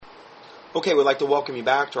Okay, we'd like to welcome you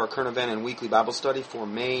back to our current event and weekly Bible study for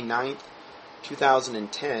May 9th,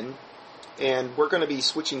 2010. And we're going to be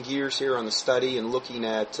switching gears here on the study and looking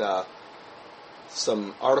at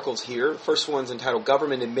some articles here. The first one's entitled,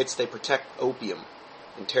 Government Admits They Protect Opium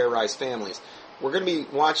and Terrorize Families. We're going to be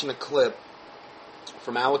watching a clip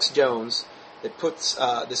from Alex Jones that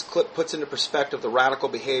this clip puts into perspective the radical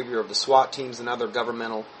behavior of the SWAT teams and other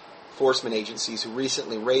governmental enforcement agencies who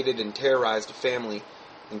recently raided and terrorized a family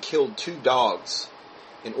and killed 2 dogs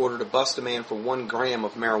in order to bust a man for 1 gram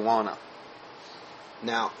of marijuana.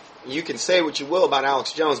 Now, you can say what you will about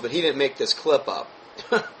Alex Jones, but he didn't make this clip up.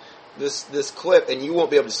 This clip, and you won't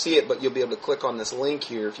be able to see it, but you'll be able to click on this link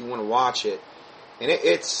here if you want to watch it. And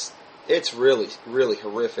it's really, really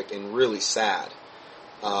horrific and really sad.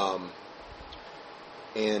 I'm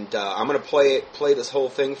going to play this whole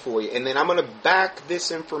thing for you, and then I'm going to back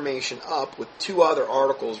this information up with 2 other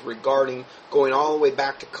articles regarding going all the way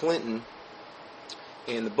back to Clinton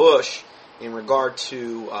and the Bush in regard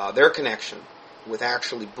to their connection with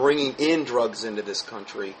actually bringing in drugs into this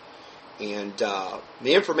country. And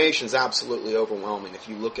the information is absolutely overwhelming if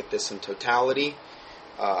you look at this in totality.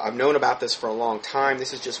 I've known about this for a long time.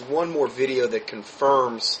 This is just one more video that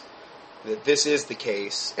confirms that this is the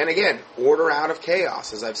case. And again, order out of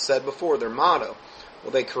chaos, as I've said before, their motto.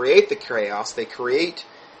 Well, they create the chaos, they create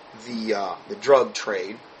the drug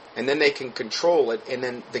trade, and then they can control it, and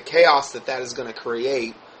then the chaos that is going to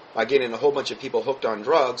create by getting a whole bunch of people hooked on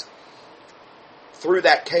drugs, through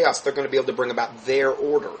that chaos, they're going to be able to bring about their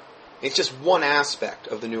order. It's just one aspect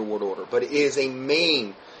of the New World Order, but it is it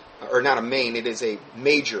is a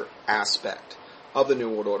major aspect of the New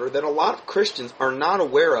World Order that a lot of Christians are not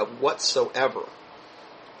aware of whatsoever.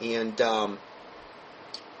 And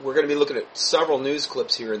we're going to be looking at several news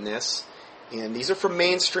clips here in this. And these are from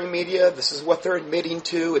mainstream media. This is what they're admitting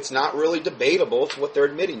to. It's not really debatable. It's what they're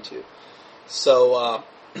admitting to. So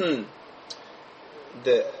the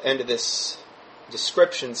end of this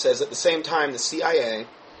description says, at the same time, the CIA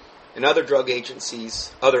and other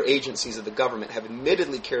other agencies of the government have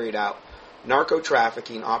admittedly carried out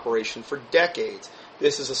narco-trafficking operation for decades.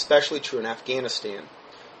 This is especially true in Afghanistan,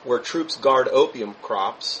 where troops guard opium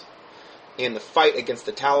crops, and the fight against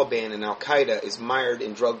the Taliban and Al-Qaeda is mired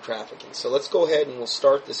in drug trafficking. So let's go ahead and we'll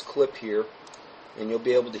start this clip here, and you'll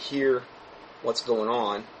be able to hear what's going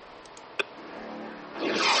on.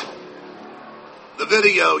 The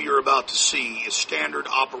video you're about to see is standard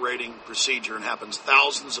operating procedure and happens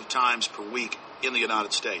thousands of times per week in the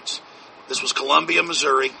United States. This was Columbia,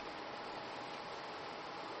 Missouri.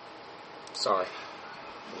 Sorry.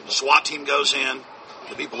 The SWAT team goes in.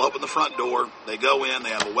 The people open the front door. They go in. They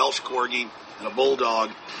have a Welsh Corgi and a Bulldog.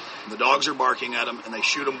 And the dogs are barking at them, and they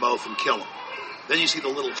shoot them both and kill them. Then you see the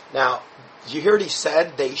little... Now, you hear what he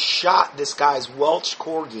said? They shot this guy's Welsh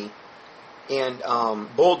Corgi and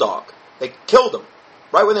Bulldog. They killed him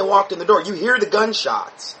right when they walked in the door. You hear the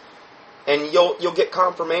gunshots, and you'll get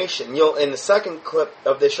confirmation. In the second clip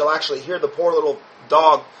of this, you'll actually hear the poor little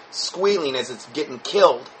dog squealing as it's getting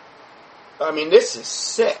killed. I mean, this is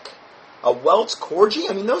sick. A Welsh Corgi?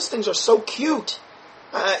 I mean, those things are so cute.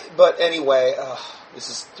 But anyway, this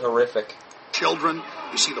is horrific. Children,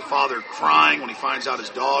 you see the father crying when he finds out his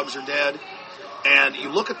dogs are dead. And you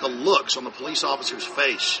look at the looks on the police officer's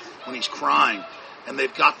face when he's crying, and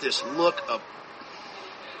they've got this look of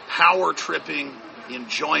power-tripping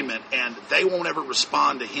enjoyment, and they won't ever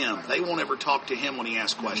respond to him. They won't ever talk to him when he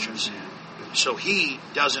asks questions. So he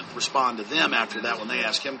doesn't respond to them after that when they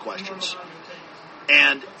ask him questions.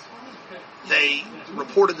 And they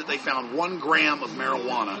reported that they found 1 gram of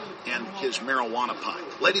marijuana in his marijuana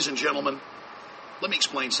pipe. Ladies and gentlemen, let me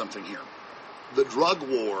explain something here. The drug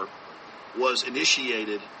war was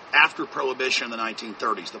initiated after Prohibition in the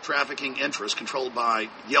 1930s. The trafficking interests controlled by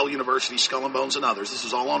Yale University, Skull and Bones, and others, this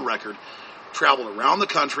is all on record, traveled around the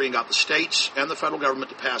country and got the states and the federal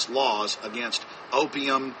government to pass laws against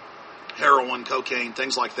opium, heroin, cocaine,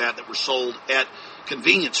 things like that were sold at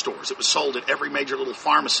convenience stores. It was sold at every major little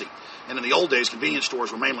pharmacy. And in the old days, convenience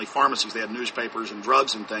stores were mainly pharmacies. They had newspapers and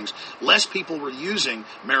drugs and things. Less people were using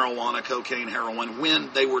marijuana, cocaine, heroin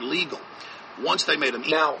when they were legal. Once they made them...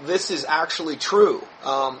 Now, this is actually true.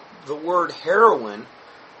 The word heroin,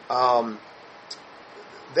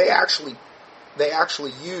 they actually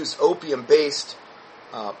use opium-based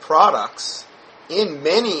products in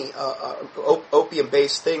many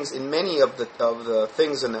opium-based things in many of the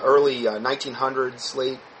things in the early 1900s,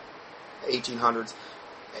 late 1800s,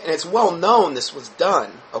 and it's well known this was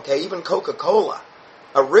done. Okay, even Coca-Cola.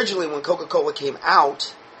 Originally, when Coca-Cola came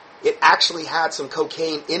out, it actually had some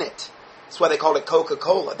cocaine in it. That's why they called it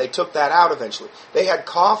Coca-Cola. They took that out eventually. They had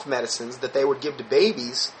cough medicines that they would give to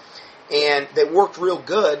babies, and they worked real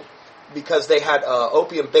good because they had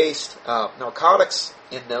opium-based narcotics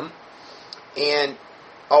in them. And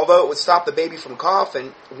although it would stop the baby from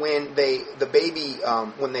coughing, when they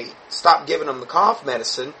stopped giving them the cough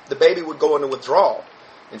medicine, the baby would go into withdrawal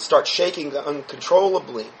and start shaking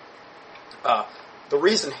uncontrollably. The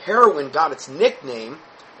reason heroin got its nickname,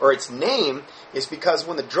 or its name, is because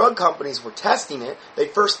when the drug companies were testing it, they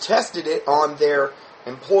first tested it on their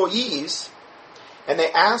employees, and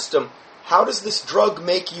they asked them, how does this drug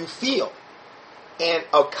make you feel? And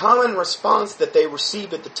a common response that they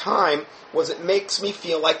received at the time was, it makes me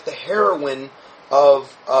feel like the heroine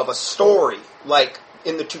of a story. Like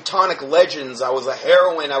in the Teutonic legends, I was a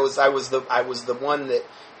heroine, I was the one that,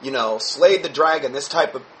 slayed the dragon, this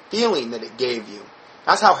type of feeling that it gave you.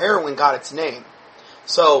 That's how heroin got its name.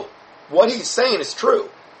 So what he's saying is true.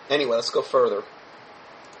 Anyway, let's go further.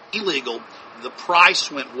 Illegal, the price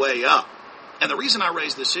went way up. And the reason I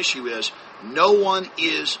raise this issue is no one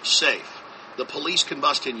is safe. The police can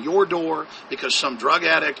bust in your door because some drug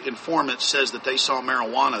addict informant says that they saw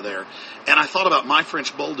marijuana there. And I thought about my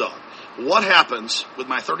French bulldog. What happens with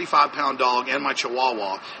my 35-pound dog and my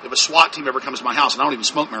chihuahua if a SWAT team ever comes to my house? And I don't even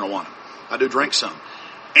smoke marijuana. I do drink some.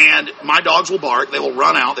 And my dogs will bark. They will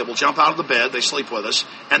run out. They will jump out of the bed. They sleep with us.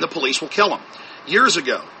 And the police will kill them. Years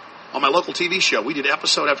ago, on my local TV show, we did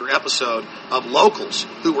episode after episode of locals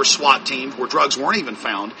who were SWAT teams where drugs weren't even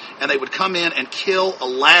found, and they would come in and kill a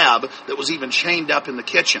lab that was even chained up in the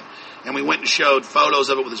kitchen. And we went and showed photos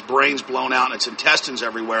of it with its brains blown out and its intestines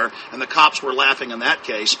everywhere, and the cops were laughing in that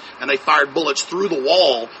case, and they fired bullets through the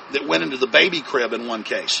wall that went into the baby crib in one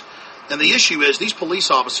case. And the issue is these police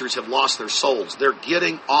officers have lost their souls. They're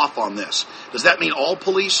getting off on this. Does that mean all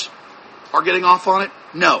police are getting off on it?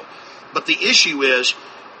 No. But the issue is,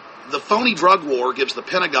 the phony drug war gives the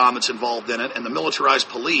Pentagon that's involved in it and the militarized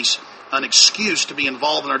police an excuse to be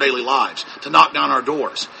involved in our daily lives, to knock down our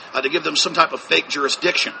doors, to give them some type of fake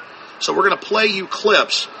jurisdiction. So we're going to play you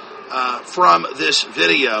clips from this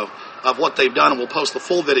video of what they've done, and we'll post the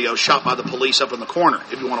full video shot by the police up in the corner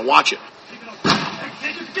if you want to watch it.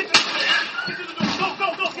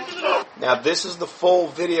 Now, this is the full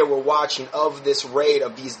video we're watching of this raid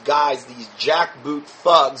of these guys, these jackboot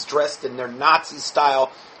thugs dressed in their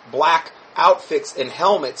Nazi-style black outfits and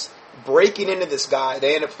helmets, breaking into this guy.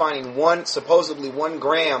 They end up finding supposedly 1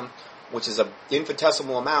 gram, which is an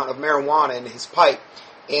infinitesimal amount of marijuana in his pipe,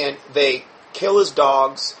 and they kill his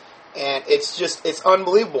dogs, and it's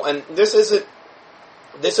unbelievable. And this isn't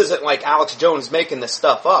like Alex Jones making this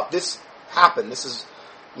stuff up. This happened. This is,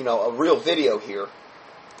 a real video here.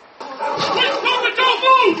 Quick, Corbett, don't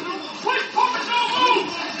move! Quick, Corbett, don't move!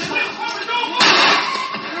 Quick, Corbett, don't move!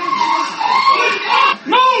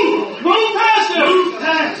 Move! Move past him! Move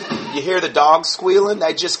past him! You hear the dogs squealing?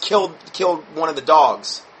 They just killed one of the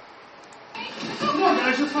dogs. Come on,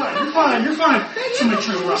 guys, you're fine. You're fine. You're fine. Just make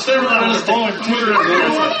sure we're stay around.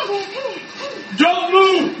 Don't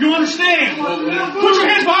move! You understand? Put your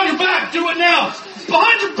hands behind your back. Do it now.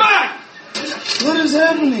 Behind your back! What is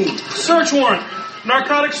happening? Search warrant.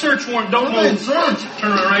 Narcotic search warrant. Don't move. Search.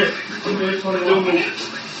 Turn around right here. Don't move.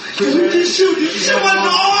 You shoot my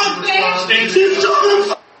dog! Stand You shot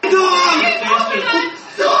my dog!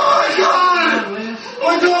 Oh my God!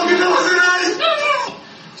 My dog is over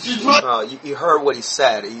there! You heard what he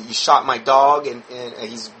said. You shot my dog, and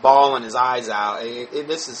he's bawling his eyes out.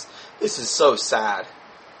 This is so sad.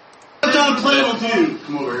 Trying to play with you.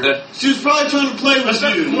 Come over here. She was probably trying to play with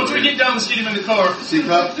you. Once we get down, let's get him in the car.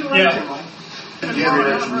 C-cup? Yeah. You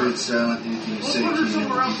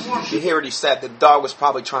hear what he said. The dog was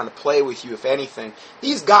probably trying to play with you, if anything.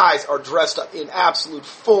 These guys are dressed up in absolute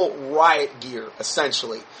full riot gear,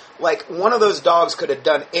 essentially. Like, one of those dogs could have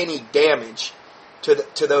done any damage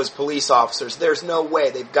to those police officers. There's no way.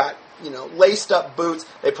 They've got, laced up boots.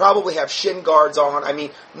 They probably have shin guards on. I mean,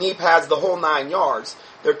 knee pads, the whole 9 yards.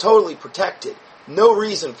 They're totally protected. No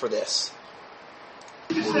reason for this.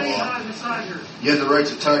 You have the right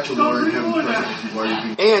to talk to a lawyer and have him present with you while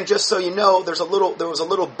you do. And just so you know, there was a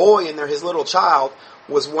little boy in there. His little child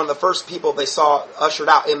was one of the first people they saw ushered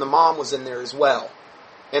out, and the mom was in there as well.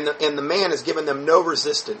 And the man has given them no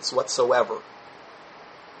resistance whatsoever.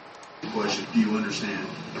 Question: do you understand?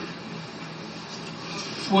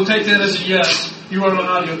 We'll take that as a yes. You wrote on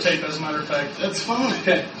audio tape, as a matter of fact. That's fine.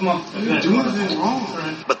 Okay, come on. I didn't do anything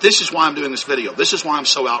wrong. But this is why I'm doing this video. This is why I'm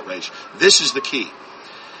so outraged. This is the key.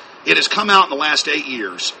 It has come out in the last 8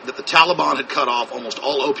 years that the Taliban had cut off almost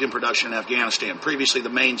all opium production in Afghanistan, previously the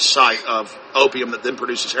main site of opium that then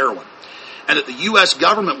produces heroin. And that the U.S.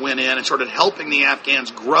 government went in and started helping the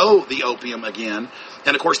Afghans grow the opium again,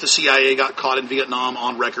 And, of course, the CIA got caught in Vietnam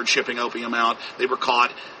on record shipping opium out. They were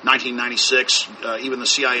caught 1996. Even the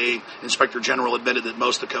CIA Inspector General admitted that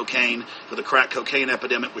most of the cocaine for the crack cocaine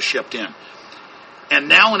epidemic was shipped in. And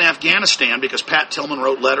now in Afghanistan, because Pat Tillman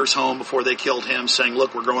wrote letters home before they killed him saying,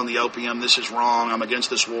 look, we're growing the opium. This is wrong. I'm against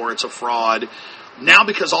this war. It's a fraud. Now,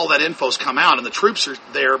 because all that info's come out and the troops are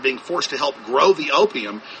there being forced to help grow the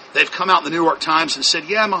opium, they've come out in the New York Times and said,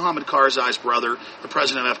 yeah, Mohammed Karzai's brother, the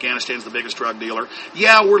president of Afghanistan, is the biggest drug dealer.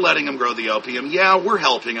 Yeah, we're letting him grow the opium. Yeah, we're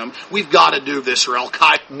helping him. We've got to do this or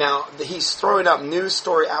Al-Qaeda. Now, he's throwing up news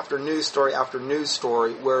story after news story after news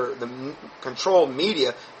story where the controlled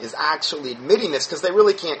media is actually admitting this because they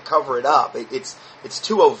really can't cover it up. It's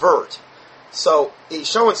too overt. So he's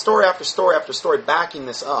showing story after story after story backing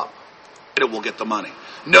this up. It will get the money.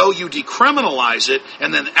 No, you decriminalize it,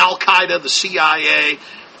 and then Al-Qaeda, the CIA,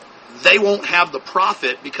 they won't have the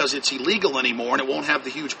profit because it's illegal anymore, and it won't have the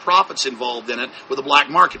huge profits involved in it with the black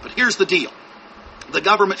market. But here's the deal. The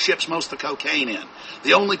government ships most of the cocaine in.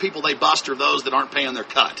 The only people they bust are those that aren't paying their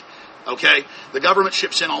cut. Okay? The government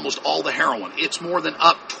ships in almost all the heroin. It's more than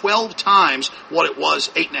up 12 times what it was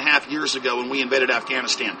 8.5 years ago when we invaded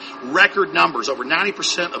Afghanistan. Record numbers. Over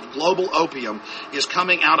 90% of global opium is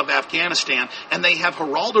coming out of Afghanistan, and they have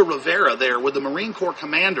Geraldo Rivera there with the Marine Corps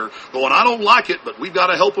commander going, I don't like it, but we've got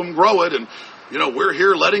to help them grow it, and we're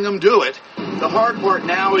here letting them do it. The hard part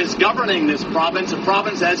now is governing this province. A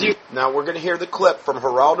province, as you... Now we're going to hear the clip from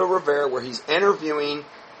Geraldo Rivera where he's interviewing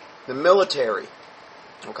the military.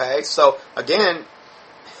 Okay, so again,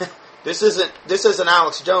 this isn't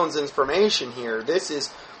Alex Jones information here. This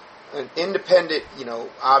is an independent,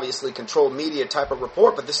 obviously controlled media type of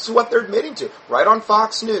report, but this is what they're admitting to, right on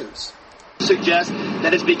Fox News. Suggest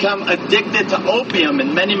that it's become addicted to opium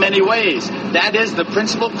in many, many ways. That is the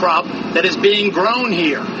principal crop that is being grown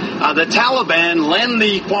here. The Taliban lend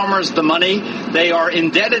the farmers the money. They are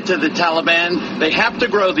indebted to the Taliban. They have to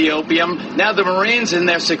grow the opium. Now the Marines, in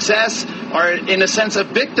their success, are in a sense a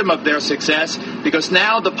victim of their success because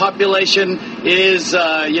now the population is,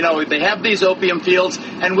 they have these opium fields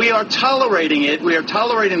and we are tolerating it. We are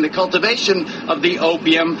tolerating the cultivation of the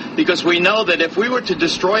opium because we know that if we were to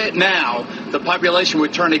destroy it now, the population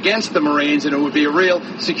would turn against the Marines and it would be a real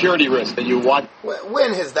security risk. That you watch.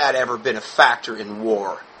 When has that ever been a factor in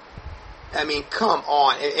war? I mean, come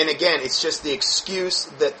on. And again, it's just the excuse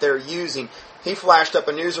that they're using. He flashed up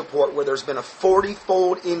a news report where there's been a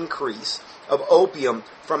 40-fold increase of opium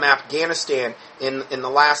from Afghanistan in the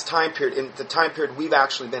last time period, in the time period we've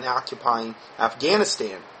actually been occupying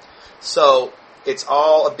Afghanistan. So it's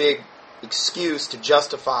all a big excuse to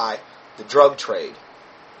justify the drug trade.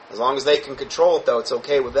 As long as they can control it, though, it's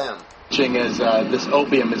okay with them. As this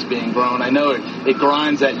opium is being grown, I know it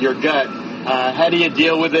grinds at your gut. How do you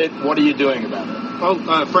deal with it? What are you doing about it?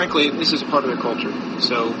 Well, frankly, this is a part of their culture.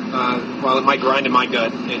 So while it might grind in my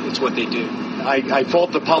gut, it's what they do. I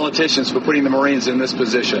fault the politicians for putting the Marines in this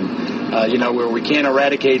position, where we can't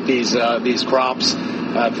eradicate these crops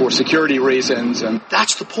for security reasons. And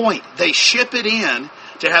that's the point. They ship it in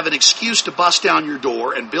to have an excuse to bust down your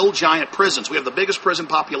door and build giant prisons. We have the biggest prison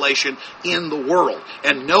population in the world,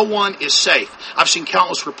 and no one is safe. I've seen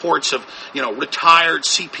countless reports of, retired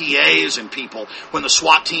CPAs and people when the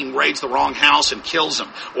SWAT team raids the wrong house and kills them,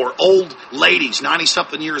 or old ladies,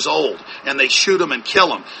 90-something years old, and they shoot them and kill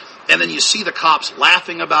them. And then you see the cops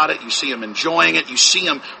laughing about it, you see them enjoying it, you see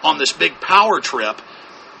them on this big power trip.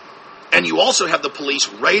 And you also have the police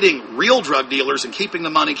raiding real drug dealers and keeping the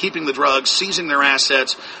money, keeping the drugs, seizing their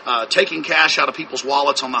assets, taking cash out of people's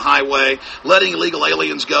wallets on the highway, letting illegal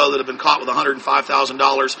aliens go that have been caught with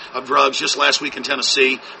 $105,000 of drugs just last week in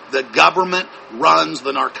Tennessee. The government runs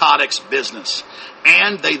the narcotics business.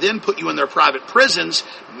 And they then put you in their private prisons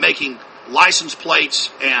making license plates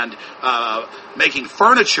and making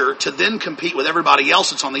furniture to then compete with everybody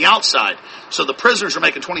else that's on the outside. So the prisoners are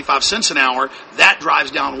making 25 cents an hour. That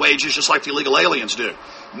drives down wages just like the illegal aliens do.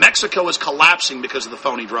 Mexico is collapsing because of the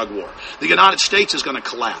phony drug war. The United States is going to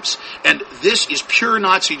collapse. And this is pure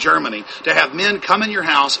Nazi Germany, to have men come in your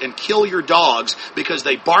house and kill your dogs because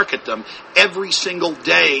they bark at them every single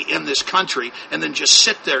day in this country and then just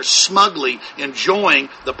sit there smugly enjoying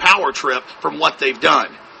the power trip from what they've done.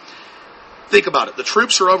 Think about it. The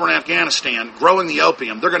troops are over in Afghanistan growing the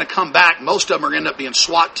opium. They're going to come back. Most of them are going to end up being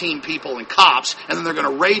SWAT team people and cops, and then they're going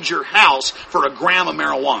to raid your house for a gram of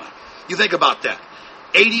marijuana. You think about that.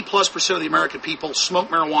 80+% of the American people smoke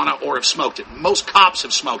marijuana or have smoked it. Most cops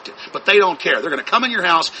have smoked it, but they don't care. They're going to come in your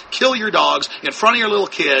house, kill your dogs in front of your little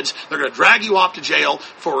kids. They're going to drag you off to jail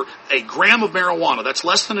for a gram of marijuana. That's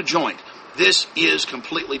less than a joint. This is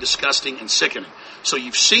completely disgusting and sickening. So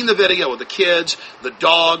you've seen the video of the kids, the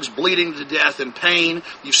dogs bleeding to death in pain.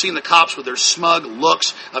 You've seen the cops with their smug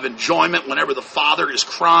looks of enjoyment whenever the father is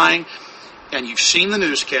crying. And you've seen the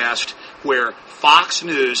newscast where Fox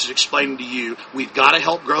News is explaining to you, we've got to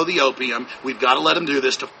help grow the opium. We've got to let them do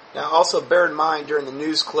this. Now, also bear in mind during the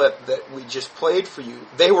news clip that we just played for you,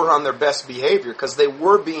 they were on their best behavior because they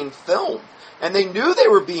were being filmed. And they knew they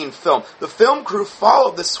were being filmed. The film crew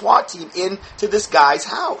followed the SWAT team into this guy's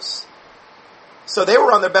house. So they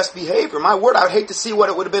were on their best behavior. My word, I would hate to see what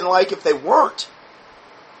it would have been like if they weren't.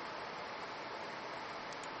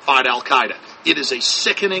 Al-Qaeda. It is a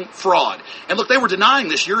sickening fraud. And look, they were denying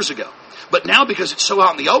this years ago. But now because it's so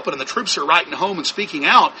out in the open and the troops are writing home and speaking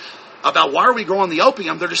out about why are we growing the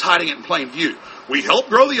opium, they're just hiding it in plain view. We help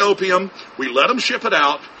grow the opium, we let them ship it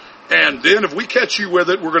out, and then if we catch you with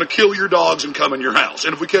it, we're going to kill your dogs and come in your house.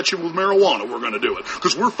 And if we catch you with marijuana, we're going to do it.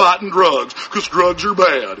 Because we're fighting drugs, because drugs are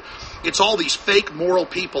bad. It's all these fake moral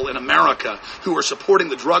people in America who are supporting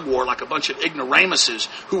the drug war like a bunch of ignoramuses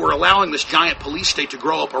who are allowing this giant police state to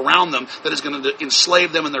grow up around them that is going to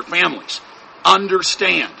enslave them and their families.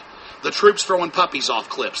 Understand. The troops throwing puppies off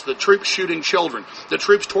cliffs, the troops shooting children, the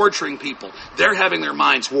troops torturing people, they're having their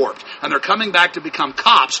minds warped. And they're coming back to become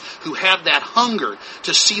cops who have that hunger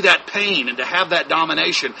to see that pain and to have that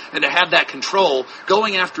domination and to have that control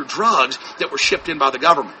going after drugs that were shipped in by the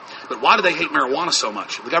government. But why do they hate marijuana so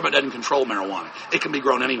much? The government doesn't control marijuana. It can be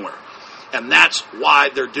grown anywhere. And that's why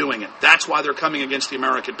they're doing it. That's why they're coming against the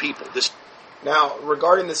American people. Now,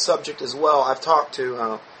 regarding this subject as well, I've talked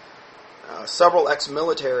to several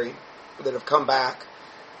ex-military that have come back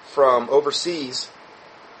from overseas,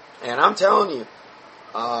 and I'm telling you,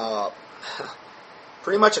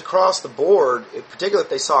 pretty much across the board, particularly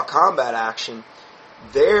if they saw combat action,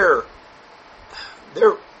 they're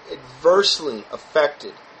adversely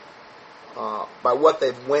affected by what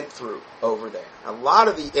they've went through over there. A lot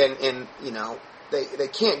of they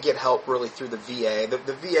can't get help really through the VA.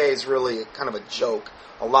 The VA is really kind of a joke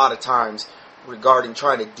a lot of times regarding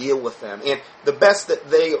trying to deal with them. And the best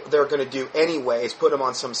that they're going to do anyway is put them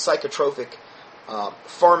on some psychotropic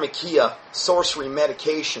pharmakia, sorcery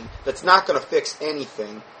medication that's not going to fix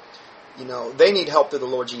anything. You know, they need help through the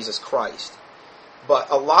Lord Jesus Christ.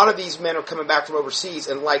 But a lot of these men are coming back from overseas,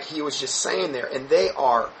 and like he was just saying there, and they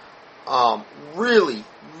are really,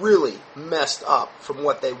 really messed up from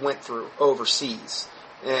what they went through overseas.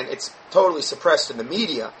 And it's totally suppressed in the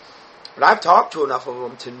media. But I've talked to enough of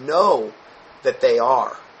them to know that they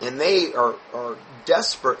are. And they are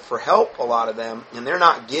desperate for help, a lot of them, and they're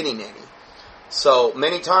not getting any. So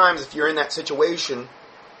many times if you're in that situation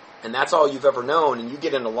and that's all you've ever known and you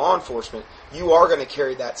get into law enforcement, you are going to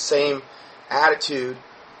carry that same attitude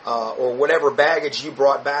or whatever baggage you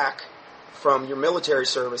brought back from your military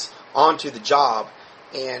service onto the job.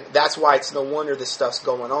 And that's why it's no wonder this stuff's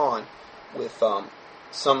going on with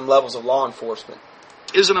some levels of law enforcement.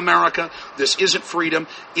 Isn't America. This isn't freedom.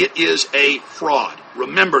 It is a fraud.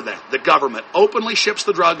 Remember that. The government openly ships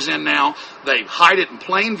the drugs in now. They hide it in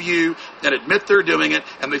plain view and admit they're doing it,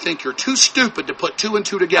 and they think you're too stupid to put two and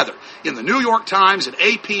two together. In the New York Times and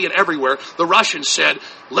AP and everywhere, the Russians said,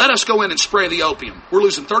 let us go in and spray the opium. We're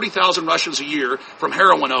losing 30,000 Russians a year from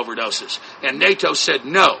heroin overdoses. And NATO said,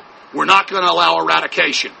 no, we're not going to allow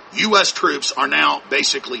eradication. U.S. troops are now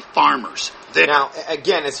basically farmers. Now,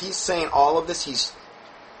 again, as he's saying all of this, he's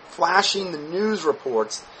flashing the news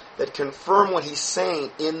reports that confirm what he's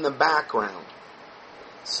saying in the background.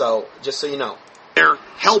 So, just so you know. They're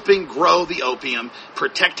helping grow the opium,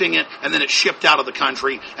 protecting it, and then it's shipped out of the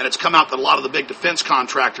country, and it's come out that a lot of the big defense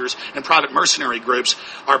contractors and private mercenary groups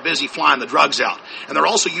are busy flying the drugs out. And they're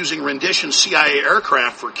also using rendition CIA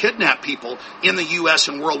aircraft for kidnapped people in the U.S.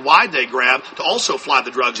 and worldwide they grab to also fly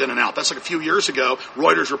the drugs in and out. That's like a few years ago,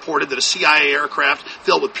 Reuters reported that a CIA aircraft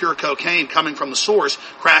filled with pure cocaine coming from the source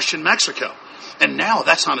crashed in Mexico. And now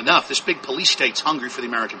that's not enough. This big police state's hungry for the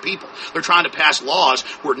American people. They're trying to pass laws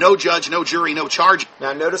where no judge, no jury, no charge.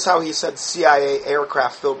 Now notice how he said CIA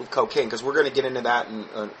aircraft filled with cocaine, because we're going to get into that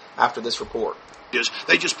after this report.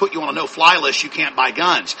 They just put you on a no-fly list. You can't buy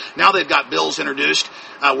guns. Now they've got bills introduced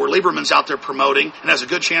where Lieberman's out there promoting and has a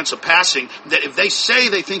good chance of passing that if they say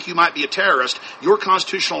they think you might be a terrorist, your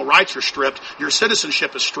constitutional rights are stripped, your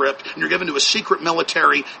citizenship is stripped, and you're given to a secret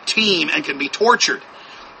military team and can be tortured.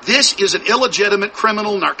 This is an illegitimate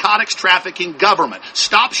criminal narcotics trafficking government.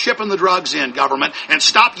 Stop shipping the drugs in, government, and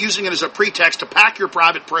stop using it as a pretext to pack your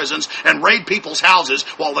private prisons and raid people's houses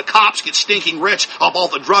while the cops get stinking rich off all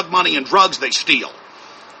the drug money and drugs they steal.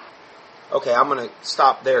 Okay, I'm going to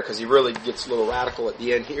stop there because he really gets a little radical at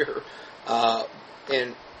the end here.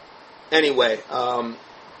 And anyway,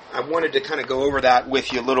 I wanted to kind of go over that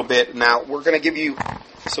with you a little bit. Now, we're going to give you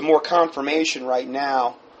some more confirmation right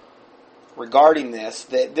now regarding this.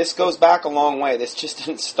 That this goes back a long way. This just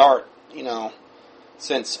didn't start,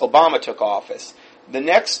 since Obama took office. The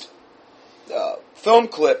next film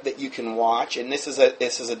clip that you can watch, and this is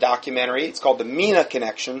a documentary. It's called The Mena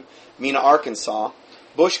Connection, Mena, Arkansas,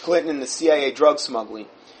 Bush, Clinton, and the CIA drug smuggling.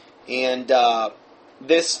 And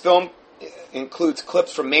this film includes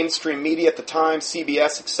clips from mainstream media at the time,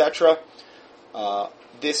 CBS, etc.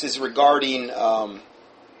 This is regarding an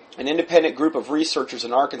independent group of researchers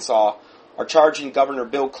in Arkansas are charging Governor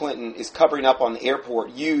Bill Clinton is covering up on the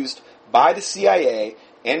airport used by the CIA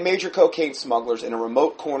and major cocaine smugglers in a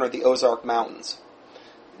remote corner of the Ozark Mountains.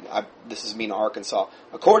 This is Mena, Arkansas.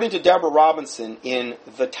 According to Deborah Robinson in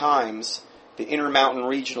The Times, the Intermountain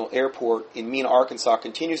Regional Airport in Mena, Arkansas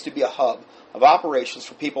continues to be a hub of operations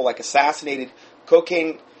for people like assassinated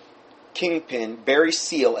cocaine kingpin Barry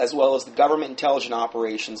Seal, as well as the government intelligence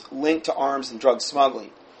operations linked to arms and drug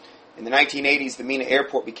smuggling. In the 1980s, the Mena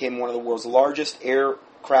Airport became one of the world's largest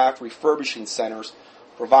aircraft refurbishing centers,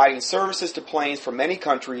 providing services to planes from many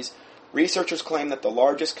countries. Researchers claim that the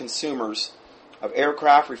largest consumers of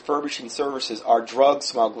aircraft refurbishing services are drug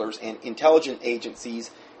smugglers and intelligence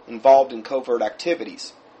agencies involved in covert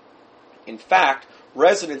activities. In fact,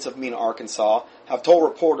 residents of Mena, Arkansas, have told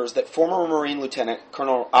reporters that former Marine Lieutenant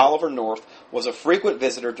Colonel Oliver North was a frequent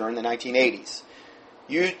visitor during the 1980s.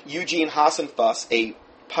 Eugene Hassenfuss, a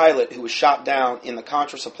pilot who was shot down in the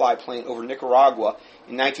Contra supply plane over Nicaragua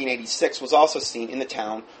in 1986, was also seen in the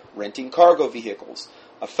town renting cargo vehicles.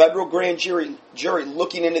 A federal grand jury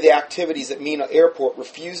looking into the activities at Mena Airport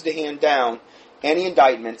refused to hand down any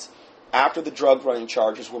indictments after the drug running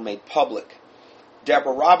charges were made public.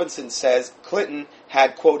 Deborah Robinson says Clinton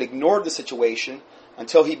had, quote, ignored the situation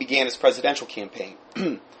until he began his presidential campaign.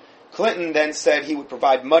 Clinton then said he would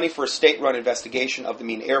provide money for a state-run investigation of the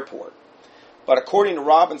Mena Airport. But according to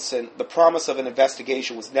Robinson, the promise of an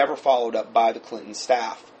investigation was never followed up by the Clinton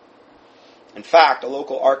staff. In fact, a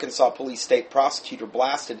local Arkansas police state prosecutor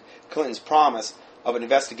blasted Clinton's promise of an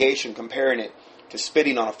investigation, comparing it to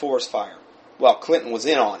spitting on a forest fire. Well, Clinton was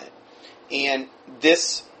in on it. And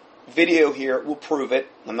this video here will prove it.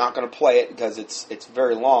 I'm not going to play it because it's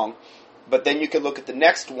very long. But then you can look at the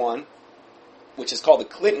next one, which is called the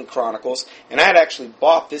Clinton Chronicles. And I had actually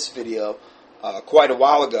bought this video quite a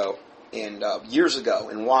while ago, and years ago,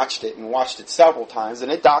 and watched it several times.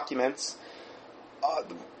 And it documents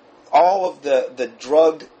all of the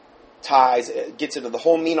drug ties. It gets into the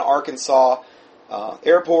whole Mena, Arkansas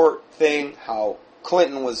airport thing, how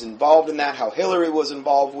Clinton was involved in that, how Hillary was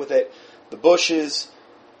involved with it, the Bushes.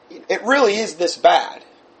 It really is this bad.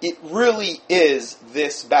 It really is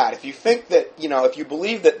this bad. If you think that, if you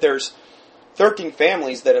believe that there's 13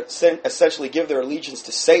 families that essentially give their allegiance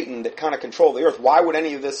to Satan that kind of control the earth, why would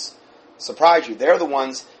any of this surprise you? They're the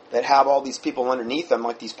ones that have all these people underneath them,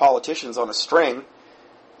 like these politicians on a string,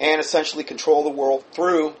 and essentially control the world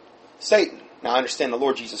through Satan. Now, I understand the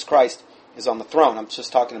Lord Jesus Christ is on the throne. I'm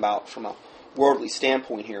just talking about from a worldly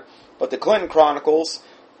standpoint here. But the Clinton Chronicles,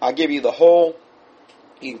 I'll give you the whole.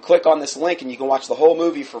 You can click on this link and you can watch the whole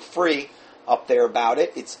movie for free up there about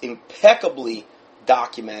it. It's impeccably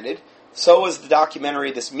documented. So is the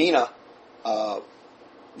documentary, this Mena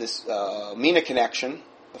Connection,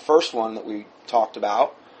 the first one that we talked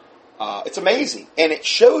about. It's amazing. And it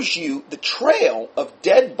shows you the trail of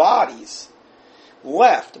dead bodies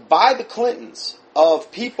left by the Clintons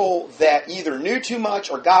of people that either knew too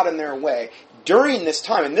much or got in their way during this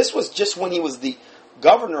time. And this was just when he was the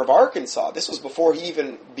governor of Arkansas. This was before he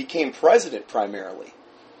even became president primarily.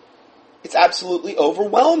 It's absolutely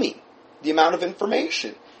overwhelming, the amount of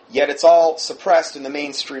information. Yet it's all suppressed in the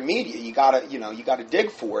mainstream media. You gotta dig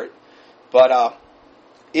for it. But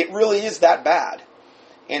it really is that bad.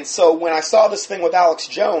 And so when I saw this thing with Alex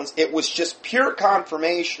Jones, it was just pure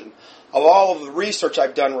confirmation of all of the research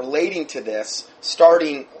I've done relating to this,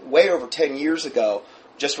 starting way over 10 years ago,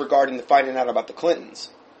 just regarding the finding out about the Clintons.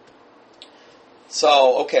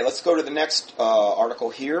 So, okay, let's go to the next article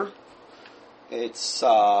here. It's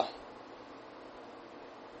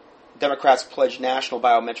Democrats pledge national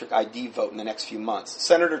biometric ID vote in the next few months.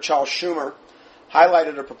 Senator Charles Schumer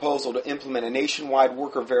highlighted a proposal to implement a nationwide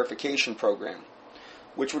worker verification program,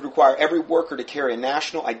 which would require every worker to carry a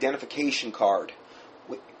national identification card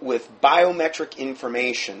with biometric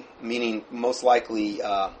information, meaning most likely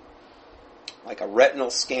like a retinal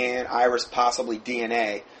scan, iris, possibly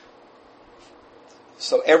DNA.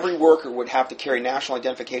 So every worker would have to carry a national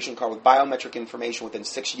identification card with biometric information within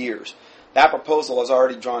 6 years. That proposal has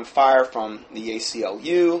already drawn fire from the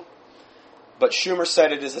ACLU, But Schumer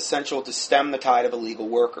said it is essential to stem the tide of illegal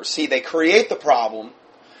workers. See, they create the problem.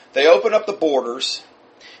 They open up the borders.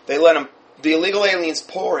 They let the illegal aliens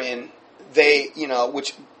pour in.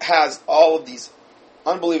 Which has all of these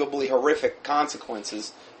unbelievably horrific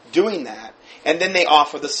consequences doing that. And then they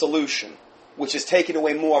offer the solution, which is taking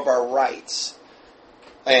away more of our rights,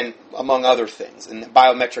 and among other things. And the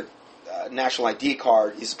biometric national ID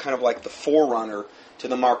card is kind of like the forerunner to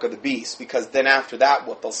the mark of the beast, because then after that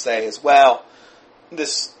what they'll say is, well,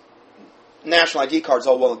 this national ID card is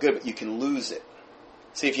all well and good, but you can lose it.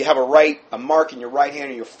 See, if you have a mark in your right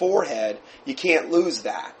hand or your forehead, you can't lose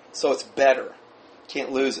that. So it's better. You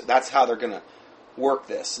can't lose it. That's how they're going to work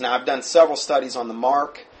this. Now, I've done several studies on the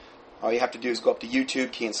mark. All you have to do is go up to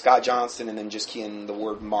YouTube, key in Scott Johnston, and then just key in the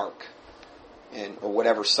word mark, or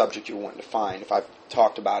whatever subject you're wanting to find. If I've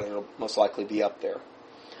talked about it, it'll most likely be up there.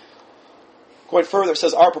 Going further, it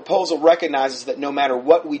says, our proposal recognizes that no matter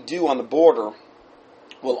what we do on the border,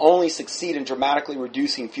 we'll only succeed in dramatically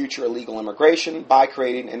reducing future illegal immigration by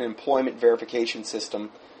creating an employment verification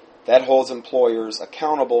system that holds employers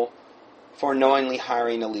accountable for knowingly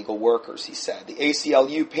hiring illegal workers, he said. The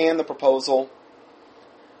ACLU panned the proposal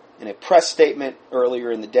in a press statement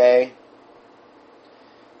earlier in the day.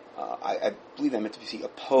 I believe they meant to be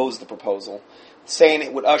opposed the proposal, saying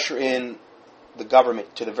it would usher in the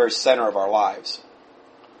government to the very center of our lives.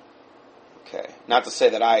 Okay, not to say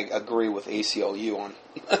that I agree with ACLU on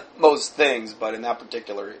most things, but in that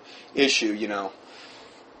particular issue,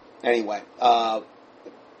 Anyway,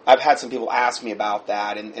 I've had some people ask me about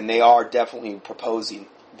that, and they are definitely proposing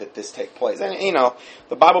that this take place. And,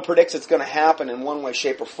 the Bible predicts it's going to happen in one way,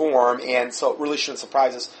 shape, or form, and so it really shouldn't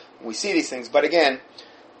surprise us when we see these things. But again,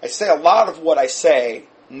 I say a lot of what I say,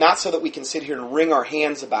 not so that we can sit here and wring our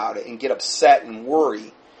hands about it and get upset and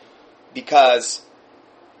worry, because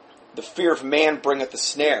the fear of man bringeth a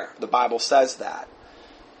snare. The Bible says that.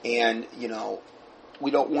 And, we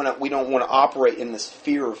don't want to operate in this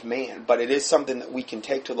fear of man, but it is something that we can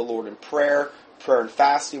take to the Lord in prayer and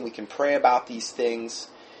fasting. We can pray about these things,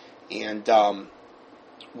 and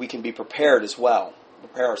we can be prepared as well,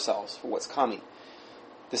 prepare ourselves for what's coming.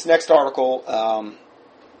 This next article,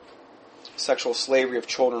 sexual slavery of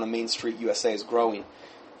children on Main Street, USA, is growing.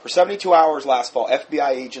 For 72 hours last fall, FBI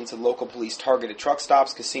agents and local police targeted truck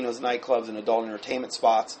stops, casinos, nightclubs, and adult entertainment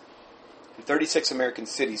spots in 36 American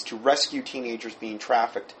cities to rescue teenagers being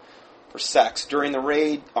trafficked for sex. During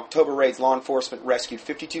the October raids, law enforcement rescued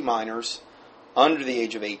 52 minors under the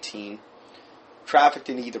age of 18, trafficked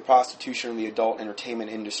into either prostitution or the adult entertainment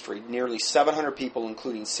industry. Nearly 700 people,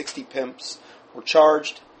 including 60 pimps, were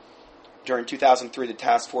charged. During 2003, the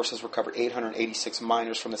task force has recovered 886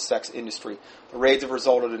 minors from the sex industry. The raids have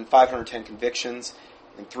resulted in 510 convictions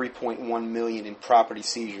and $3.1 million in property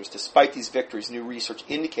seizures. Despite these victories, new research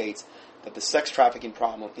indicates that the sex trafficking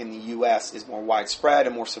problem in the U.S. is more widespread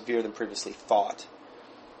and more severe than previously thought.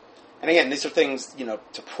 And again, these are things,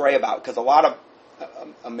 to pray about, because a lot of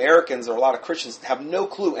Americans or a lot of Christians have no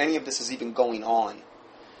clue any of this is even going on.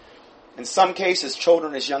 In some cases,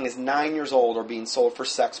 children as young as 9 years old are being sold for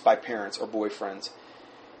sex by parents or boyfriends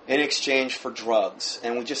in exchange for drugs.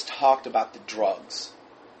 And we just talked about the drugs,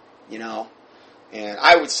 And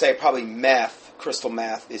I would say probably meth, crystal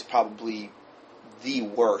meth, is probably the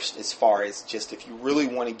worst as far as just if you really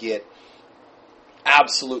want to get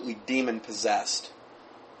absolutely demon-possessed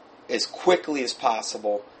as quickly as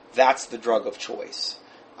possible, that's the drug of choice.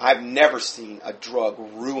 I've never seen a drug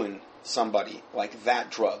ruin somebody like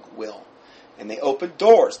that drug will. And they open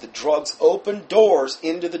doors. The drugs open doors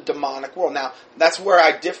into the demonic world. Now, that's where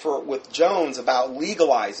I differ with Jones about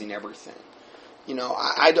legalizing everything.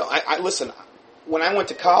 Listen, when I went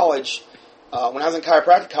to college, when I was in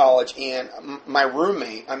chiropractic college, and my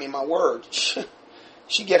roommate, my word,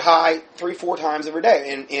 she'd get high 3-4 times every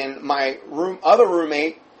day. And my other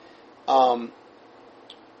roommate, it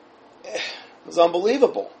was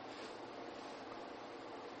unbelievable.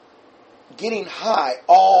 Getting high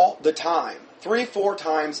all the time, 3-4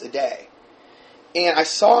 times a day. And I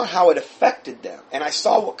saw how it affected them. And I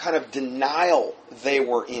saw what kind of denial they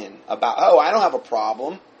were in about, I don't have a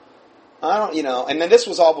problem. I don't, and then this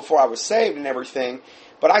was all before I was saved and everything.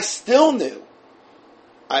 But I still knew,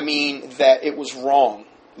 that it was wrong,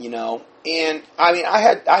 And,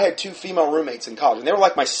 I had 2 female roommates in college. And they were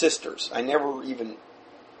like my sisters. I never even,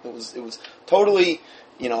 it was totally,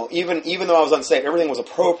 even though I was unsaved, everything was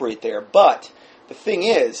appropriate there. But the thing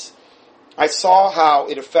is, I saw how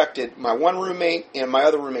it affected my one roommate and my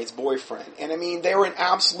other roommate's boyfriend. And they were in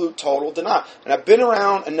absolute total denial. And I've been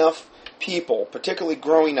around enough people, particularly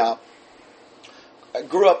growing up,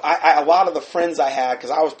 grew up, a lot of the friends I had,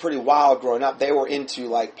 because I was pretty wild growing up, they were into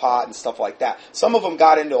like pot and stuff like that. Some of them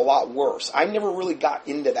got into a lot worse. I never really got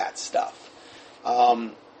into that stuff.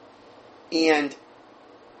 And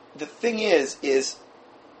the thing is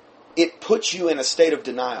it puts you in a state of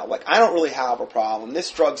denial. Like, I don't really have a problem. This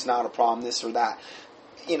drug's not a problem, this or that.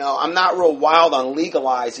 You know, I'm not real wild on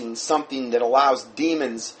legalizing something that allows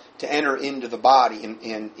demons to enter into the body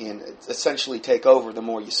and essentially take over the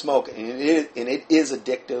more you smoke it. And it is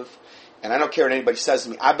addictive. And I don't care what anybody says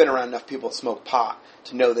to me. I've been around enough people that smoke pot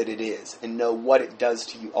to know that it is and know what it does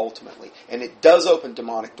to you ultimately. And it does open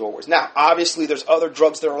demonic doorways. Now, obviously, there's other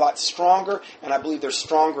drugs that are a lot stronger, and I believe they're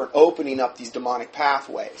stronger in opening up these demonic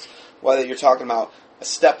pathways. Whether you're talking about a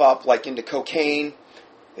step up like into cocaine,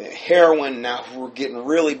 heroin, now we're getting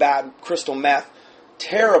really bad, crystal meth,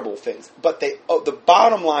 terrible things. But the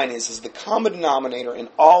bottom line is the common denominator in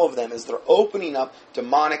all of them is they're opening up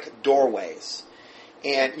demonic doorways.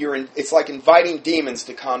 And it's like inviting demons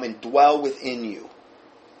to come and dwell within you.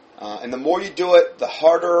 And the more you do it, the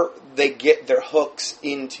harder they get their hooks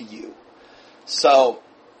into you. So,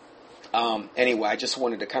 anyway, I just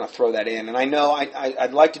wanted to kind of throw that in. And I know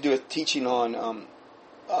I'd like to do a teaching on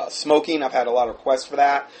smoking. I've had a lot of requests for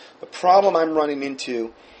that. The problem I'm running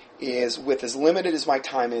into is, with as limited as my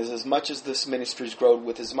time is, as much as this ministry's grown,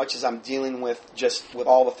 with as much as I'm dealing with just with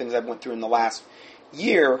all the things I've went through in the last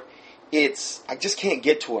year, I just can't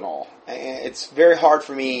get to it all. It's very hard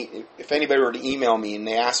for me, if anybody were to email me and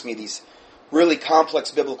they ask me these really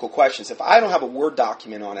complex biblical questions, if I don't have a Word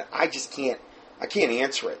document on it, I can't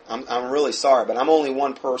answer it. I'm really sorry, but I'm only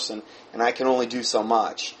one person, and I can only do so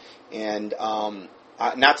much. And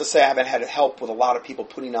not to say I haven't had help with a lot of people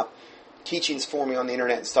putting up teachings for me on the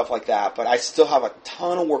internet and stuff like that, but I still have a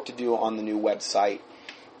ton of work to do on the new website.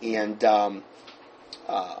 And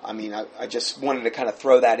I just wanted to kind of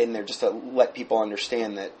throw that in there just to let people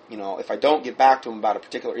understand that, if I don't get back to them about a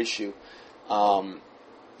particular issue,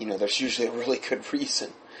 there's usually a really good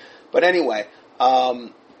reason. But anyway,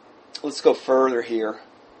 let's go further here.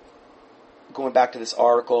 Going back to this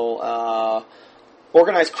article,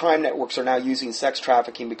 organized crime networks are now using sex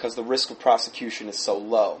trafficking because the risk of prosecution is so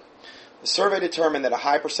low. The survey determined that a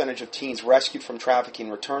high percentage of teens rescued from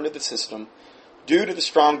trafficking return to the system due to the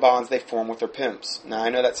strong bonds they form with their pimps. Now, I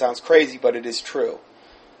know that sounds crazy, but it is true.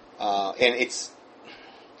 And it's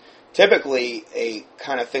typically a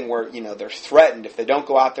kind of thing where, they're threatened. If they don't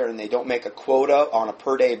go out there and they don't make a quota on a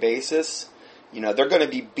per-day basis, they're going to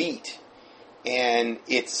be beat. And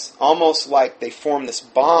it's almost like they form this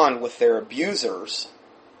bond with their abusers.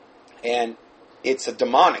 And it's a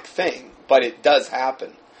demonic thing, but it does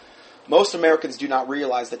happen. Most Americans do not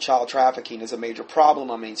realize that child trafficking is a major problem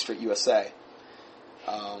on Main Street, USA.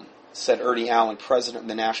 Said Ernie Allen, president of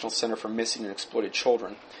the National Center for Missing and Exploited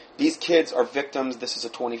Children. These kids are victims. This is a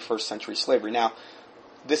 21st century slavery. Now,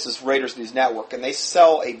 this is Raiders News Network, and they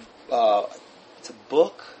sell it's a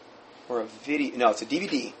book or a video. No, it's a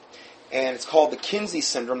DVD, and it's called The Kinsey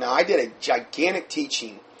Syndrome. Now, I did a gigantic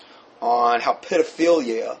teaching on how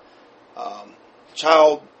pedophilia,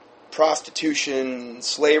 child prostitution,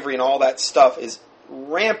 slavery, and all that stuff is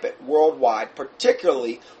rampant worldwide,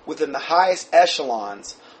 particularly within the highest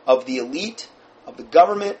echelons of the elite, of the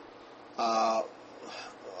government, a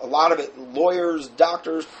lot of it lawyers,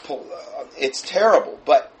 doctors. It's terrible,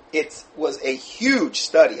 but it was a huge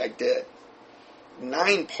study I did.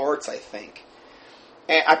 9 parts, I think.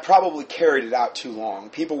 And I probably carried it out too long.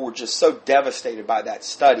 People were just so devastated by that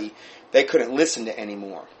study, they couldn't listen to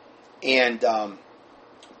anymore. And,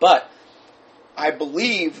 but I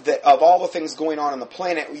believe that of all the things going on the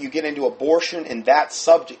planet, you get into abortion and that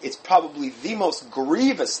subject, it's probably the most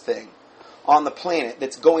grievous thing on the planet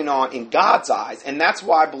that's going on in God's eyes. And that's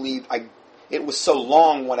why I believe it was so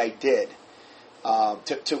long what I did.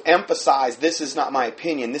 To emphasize, this is not my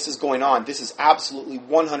opinion, this is going on, this is absolutely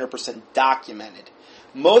 100% documented.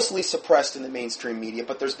 Mostly suppressed in the mainstream media,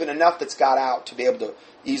 but there's been enough that's got out to be able to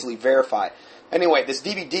easily verify. Anyway, this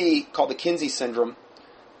DVD called The Kinsey Syndrome,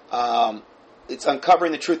 it's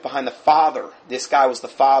uncovering the truth behind the father. This guy was the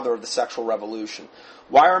father of the sexual revolution.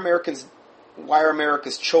 Why are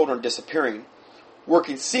America's children disappearing?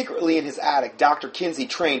 Working secretly in his attic, Dr. Kinsey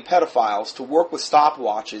trained pedophiles to work with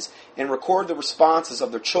stopwatches and record the responses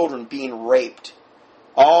of their children being raped.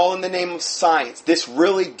 All in the name of science. This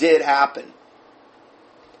really did happen.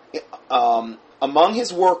 Among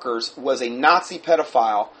his workers was a Nazi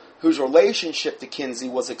pedophile whose relationship to Kinsey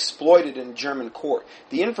was exploited in a German court.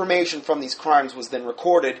 The information from these crimes was then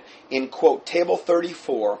recorded in, quote, Table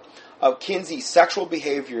 34 of Kinsey's sexual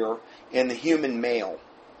behavior in the human male.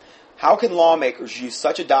 How can lawmakers use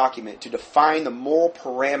such a document to define the moral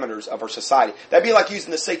parameters of our society? That'd be like using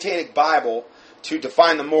the Satanic Bible to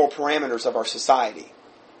define the moral parameters of our society.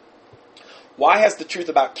 Why has the truth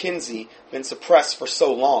about Kinsey been suppressed for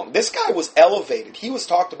so long? This guy was elevated. He was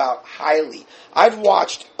talked about highly. I've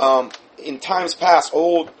watched, in times past,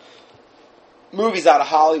 old movies out of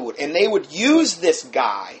Hollywood, and they would use this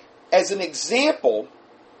guy as an example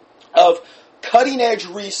of cutting-edge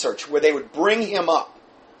research where they would bring him up.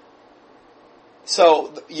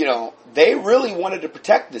 So, they really wanted to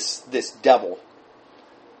protect this devil.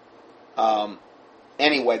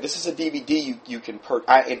 Anyway, this is a DVD you can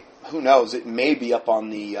purchase. Who knows? It may be up on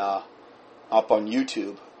the up on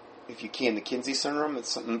YouTube if you can. The Kinsey Syndrome.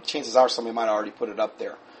 Chances are somebody might have already put it up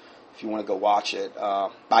there. If you want to go watch it,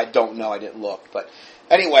 I don't know. I didn't look, but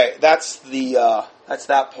anyway, that's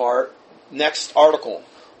that part. Next article: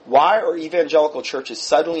 Why are evangelical churches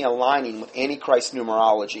suddenly aligning with Antichrist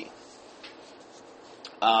numerology?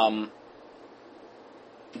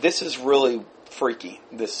 This is really freaky,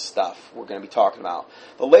 this stuff we're going to be talking about.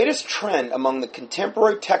 The latest trend among the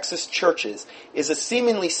contemporary Texas churches is a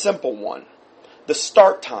seemingly simple one: the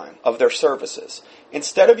start time of their services.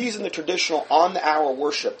 Instead of using the traditional on-the-hour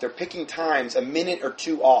worship, they're picking times a minute or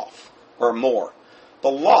two off or more.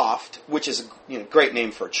 The Loft, which is a great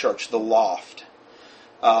name for a church, the Loft,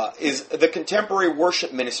 is the contemporary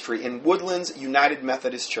worship ministry in Woodlands United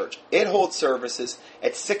Methodist Church. It holds services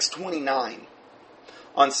at 6:29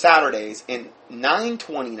 on Saturdays and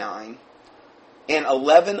 9:29 and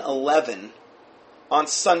 11:11 on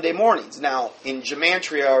Sunday mornings. Now, in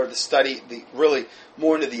Gematria, or the study, really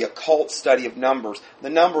more into the occult study of numbers, the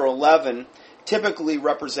number 11 typically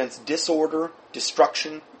represents disorder,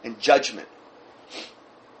 destruction, and judgment.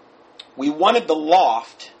 We wanted the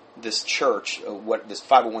Loft, this church, this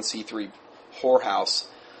 501c3 whorehouse,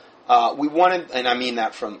 we wanted, and I mean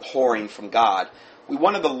that from whoring from God, we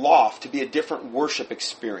wanted the Loft to be a different worship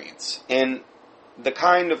experience. And the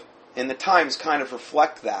times kind of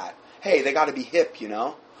reflect that. Hey, they got to be hip,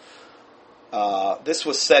 This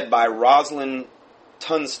was said by Rosalind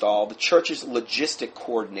Tunstall, the church's logistic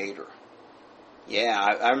coordinator. Yeah,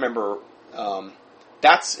 I remember,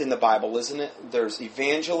 that's in the Bible, isn't it? There's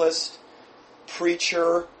evangelist,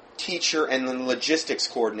 preacher, teacher, and then logistics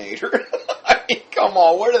coordinator. I mean, come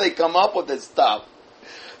on, where do they come up with this stuff?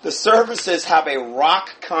 The services have a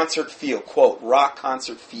rock concert feel, quote, rock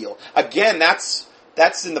concert feel. Again, that's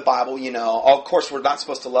in the Bible, Of course, we're not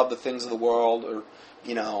supposed to love the things of the world or,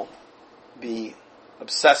 be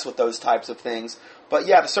obsessed with those types of things. But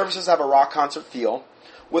yeah, the services have a rock concert feel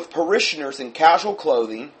with parishioners in casual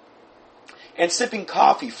clothing and sipping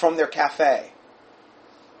coffee from their cafe.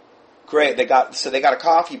 Great, they got a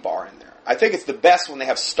coffee bar in there. I think it's the best when they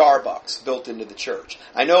have Starbucks built into the church.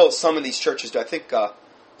 I know some of these churches do. I think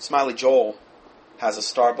Smiley Joel has a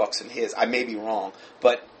Starbucks in his. I may be wrong,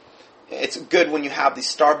 but it's good when you have the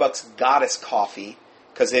Starbucks Goddess coffee,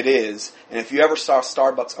 because it is. And if you ever saw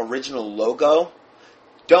Starbucks original logo,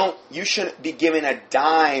 you shouldn't be giving a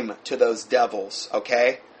dime to those devils,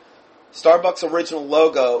 okay? Starbucks original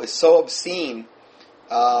logo is so obscene,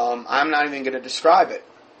 I'm not even going to describe it.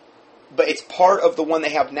 But it's part of the one they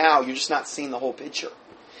have now. You're just not seeing the whole picture.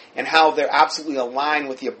 And how they're absolutely aligned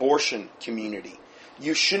with the abortion community.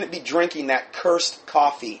 You shouldn't be drinking that cursed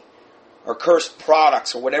coffee or cursed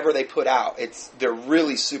products or whatever they put out. They're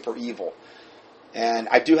really super evil. And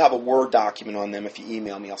I do have a Word document on them. If you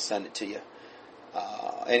email me, I'll send it to you.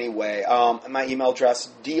 Anyway, my email address,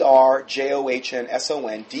 drjohnson,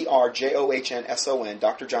 drjohnson,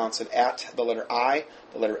 Dr. Johnson, at the letter I,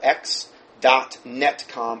 the letter X,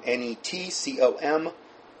 .netcom,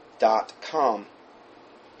 netcom.com.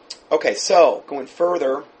 Okay, so, going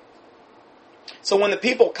further. So when the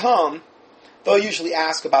people come, they'll usually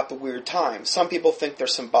ask about the weird times. Some people think they're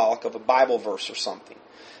symbolic of a Bible verse or something.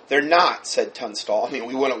 They're not, said Tunstall. I mean,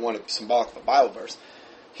 we wouldn't want it to be symbolic of a Bible verse.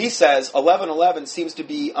 He says 11:11 seems to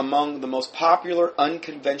be among the most popular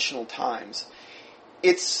unconventional times.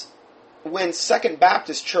 It's when Second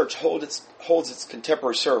Baptist Church holds its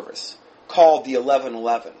contemporary service, called the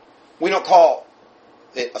 11:11. We don't call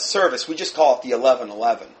it a service, we just call it the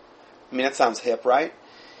 11:11. I mean, that sounds hip, right?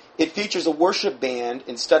 It features a worship band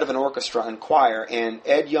instead of an orchestra and choir, and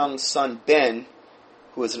Ed Young's son Ben,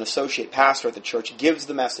 who is an associate pastor at the church, gives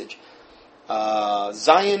the message.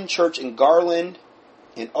 Zion Church in Garland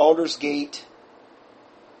and Aldersgate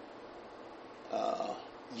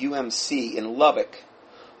UMC in Lubbock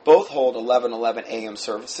both hold 11:11 a.m.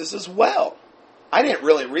 services as well. I didn't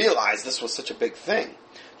really realize this was such a big thing.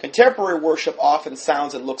 Contemporary worship often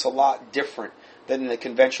sounds and looks a lot different than in the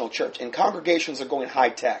conventional church, and congregations are going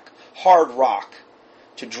high-tech, hard rock.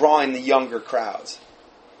 to draw in the younger crowds.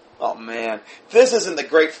 Oh man, if this isn't the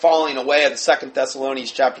great falling away of the 2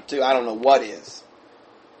 Thessalonians chapter 2, I don't know what is.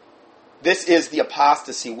 This is the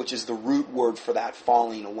apostasy, which is the root word for that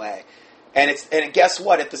falling away. And guess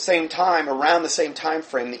what? At the same time, around the same time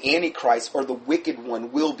frame, the Antichrist or the wicked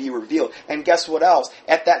one will be revealed. And guess what else?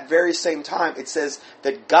 At that very same time, it says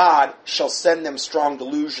that God shall send them strong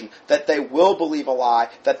delusion, that they will believe a lie,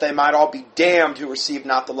 that they might all be damned who received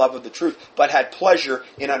not the love of the truth, but had pleasure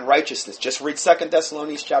in unrighteousness. Just read 2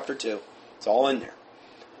 Thessalonians chapter 2. It's all in there.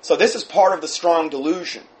 So this is part of the strong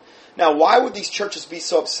delusion. Now, why would these churches be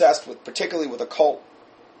so obsessed with, particularly with occult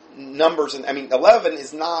numbers? And 11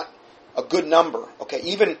 is not a good number, okay?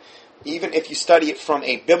 Even if you study it from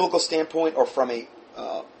a biblical standpoint or from a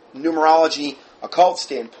numerology occult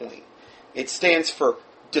standpoint, it stands for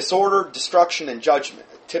disorder, destruction, and judgment,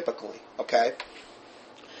 typically, okay?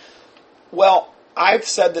 Well, I've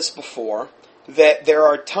said this before, that there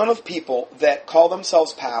are a ton of people that call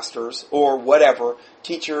themselves pastors or whatever,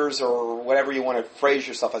 teachers or whatever you want to phrase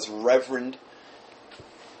yourself as, reverend,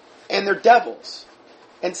 and they're devils.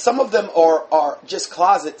 And some of them are just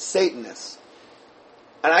closet Satanists.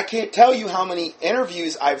 And I can't tell you how many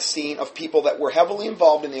interviews I've seen of people that were heavily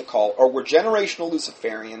involved in the occult, or were generational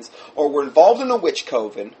Luciferians, or were involved in a witch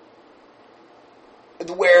coven,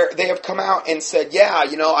 where they have come out and said, yeah,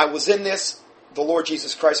 I was in this, the Lord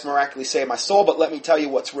Jesus Christ miraculously saved my soul, but let me tell you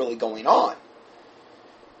what's really going on.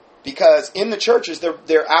 Because in the churches,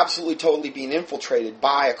 they're absolutely totally being infiltrated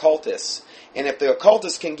by occultists. And if the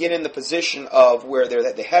occultists can get in the position of where they're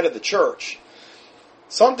at the head of the church,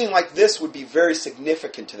 something like this would be very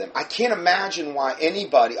significant to them. I can't imagine why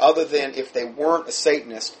anybody, other than if they weren't a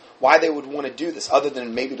Satanist, why they would want to do this, other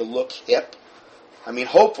than maybe to look hip.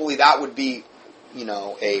 Hopefully that would be,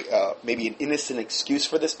 maybe an innocent excuse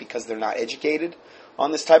for this because they're not educated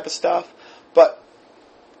on this type of stuff. But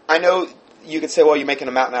I know you could say, well, you're making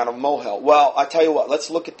a mountain out of a molehill. Well, I tell you what, let's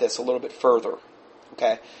look at this a little bit further.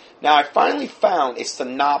 Okay? Now, I finally found a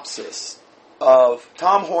synopsis of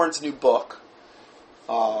Tom Horn's new book,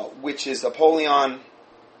 which is Apollyon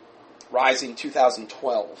Rising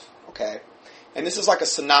 2012. Okay? And this is like a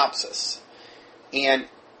synopsis. And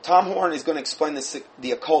Tom Horn is going to explain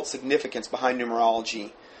the occult significance behind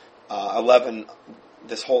numerology 11,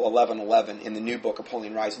 this whole 1111 in the new book,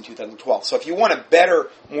 Apollyon Rising 2012. So if you want a better,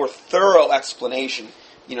 more thorough explanation,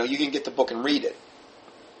 you can get the book and read it.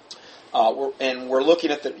 We're looking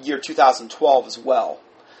at the year 2012 as well.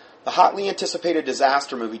 The hotly anticipated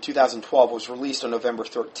disaster movie 2012 was released on November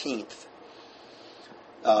 13th.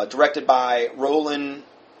 Directed by Roland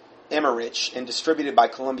Emmerich and distributed by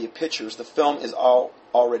Columbia Pictures, the film is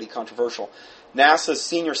already controversial. NASA's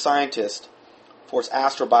senior scientist for its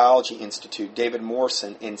Astrobiology Institute, David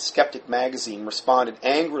Morrison, in Skeptic magazine responded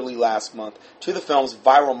angrily last month to the film's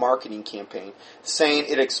viral marketing campaign, saying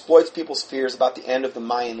it exploits people's fears about the end of the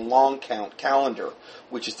Mayan long count calendar,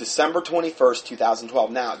 which is December 21st,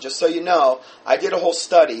 2012. Now, just so you know, I did a whole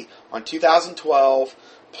study on 2012,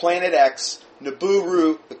 Planet X,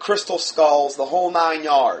 Nibiru, the crystal skulls, the whole 9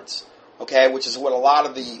 yards, okay, which is what a lot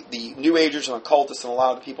of the New Agers and occultists and a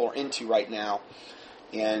lot of the people are into right now.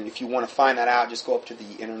 And if you want to find that out, just go up to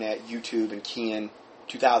the internet, YouTube, and key in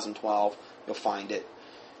 2012. You'll find it.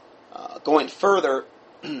 Going further,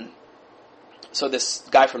 so this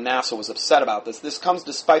guy from NASA was upset about this. This comes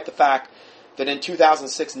despite the fact that in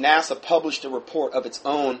 2006, NASA published a report of its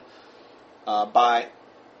own by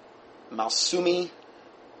Mausumi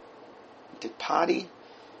Dipati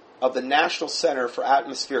of the National Center for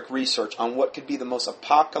Atmospheric Research on what could be the most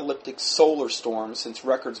apocalyptic solar storm since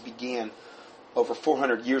records began over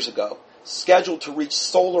 400 years ago, scheduled to reach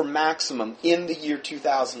solar maximum in the year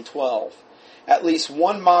 2012. At least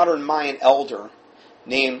one modern Mayan elder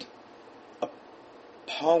named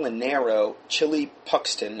Apollinario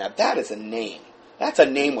Chilipuxton. Now that is a name. That's a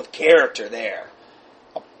name with character there.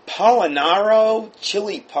 Apollinario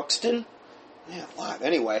Chilipuxton? Man, alive.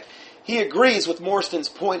 Anyway, he agrees with Morrison's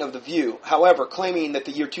point of the view, however, claiming that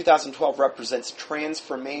the year 2012 represents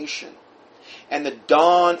transformation and the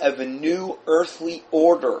dawn of a new earthly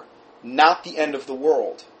order, not the end of the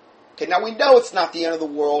world. Okay, now we know it's not the end of the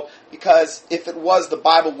world because if it was, the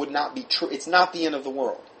Bible would not be true. It's not the end of the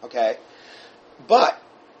world, okay? But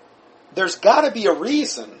there's got to be a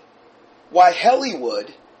reason why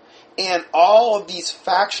Hollywood and all of these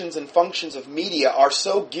factions and functions of media are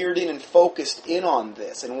so geared in and focused in on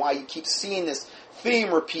this, and why you keep seeing this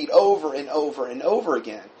theme repeat over and over and over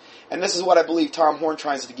again. And this is what I believe Tom Horn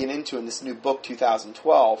tries to get into in this new book,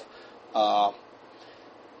 2012. Going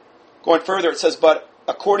further, it says, but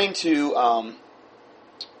according to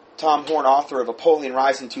Tom Horn, author of Apollyon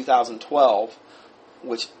Rising 2012,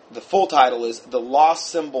 which the full title is The Lost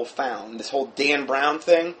Symbol Found. This whole Dan Brown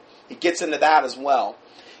thing, he gets into that as well.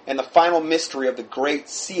 And the final mystery of the Great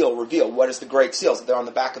Seal revealed. What is the Great Seal? So they're on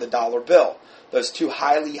the back of the dollar bill. Those two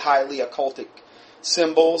highly, highly occultic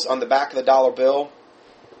symbols on the back of the dollar bill.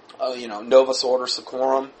 Novus Ordo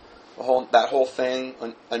Seclorum, that whole thing.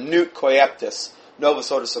 A Nunc Coeptis,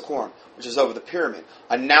 Novus Ordo Seclorum, which is over the pyramid,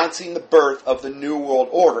 announcing the birth of the New World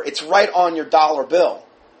Order. It's right on your dollar bill.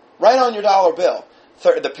 Right on your dollar bill.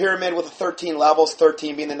 The pyramid with the 13 levels,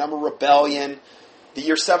 13 being the number of rebellion. The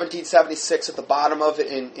year 1776 at the bottom of it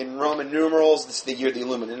in Roman numerals. This is the year the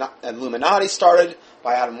Illuminati started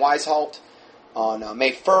by Adam Weishaupt on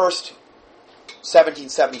May 1st,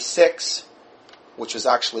 1776, which was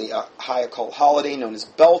actually a high occult holiday known as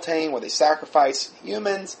Beltane, where they sacrifice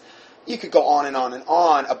humans. You could go on and on and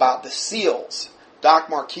on about the seals. Doc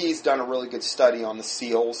Marquis done a really good study on the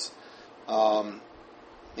seals.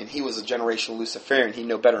 And he was a generational Luciferian. He'd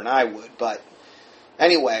know better than I would. But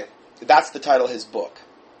anyway, that's the title of his book.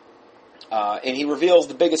 And he reveals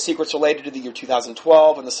the biggest secrets related to the year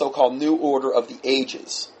 2012 and the so-called New Order of the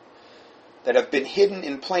Ages that have been hidden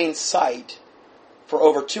in plain sight for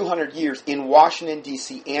over 200 years in Washington,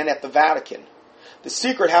 D.C. and at the Vatican. The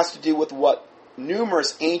secret has to do with what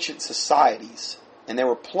numerous ancient societies, and there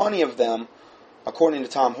were plenty of them, according to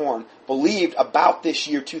Tom Horn, believed about this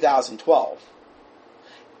year 2012.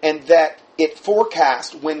 And that it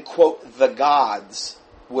forecast when, quote, the gods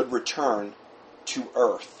would return to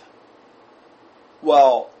earth.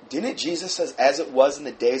 Well, didn't Jesus say, as it was in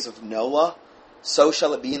the days of Noah, so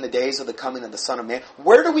shall it be in the days of the coming of the Son of Man?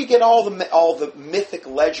 Where do we get all the mythic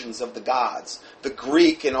legends of the gods? The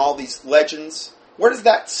Greek and all these legends? Where does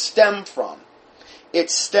that stem from? It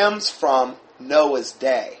stems from Noah's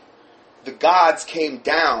day. The gods came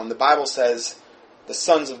down. The Bible says the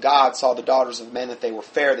sons of God saw the daughters of men that they were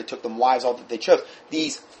fair. They took them wives, all that they chose.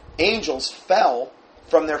 These angels fell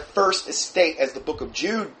from their first estate, as the book of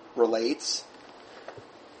Jude relates,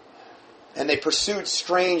 and they pursued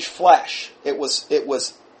strange flesh. It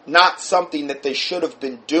was not something that they should have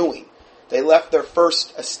been doing. They left their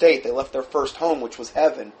first estate, they left their first home, which was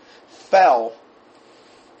heaven, fell,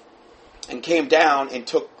 and came down and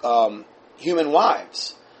took human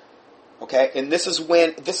wives. Okay, and this is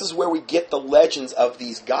where we get the legends of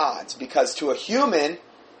these gods, because to a human,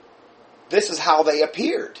 this is how they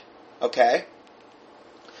appeared. Okay,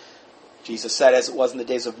 Jesus said, as it was in the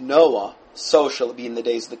days of Noah, so shall it be in the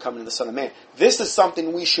days of the coming of the Son of Man. This is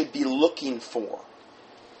something we should be looking for.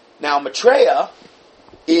 Now, Maitreya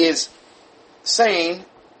is saying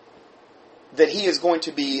that he is going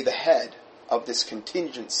to be the head of this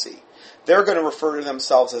contingency. They're going to refer to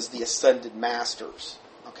themselves as the Ascended Masters.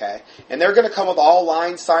 Okay? And they're going to come with all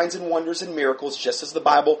signs, and wonders, and miracles, just as the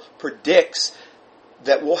Bible predicts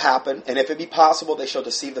that will happen. And if it be possible, they shall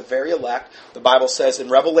deceive the very elect. The Bible says in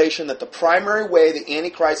Revelation that the primary way the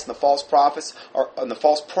Antichrist and the false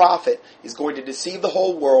prophet is going to deceive the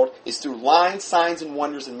whole world is through lying, signs, and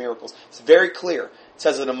wonders, and miracles. It's very clear. It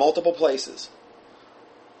says it in multiple places.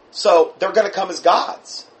 So they're going to come as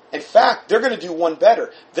gods. In fact, they're going to do one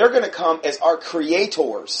better. They're going to come as our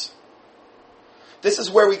creators. This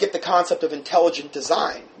is where we get the concept of intelligent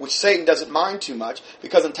design, which Satan doesn't mind too much,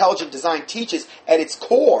 because intelligent design teaches at its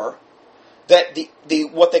core that the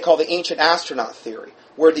what they call the ancient astronaut theory,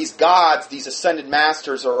 where these gods, these ascended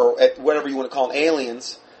masters, or whatever you want to call them,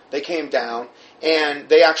 aliens, they came down and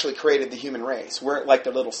they actually created the human race. We're like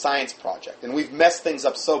their little science project. And we've messed things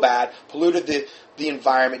up so bad, polluted the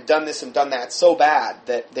environment, done this and done that so bad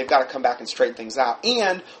that they've got to come back and straighten things out.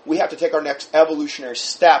 And we have to take our next evolutionary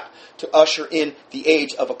step to usher in the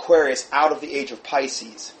age of Aquarius out of the age of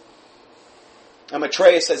Pisces. And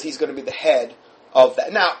Maitreya says he's going to be the head of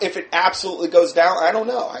that. Now, if it absolutely goes down, I don't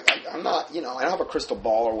know. I'm not, I don't have a crystal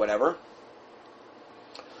ball or whatever.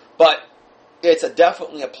 But it's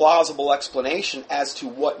definitely a plausible explanation as to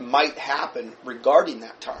what might happen regarding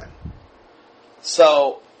that time.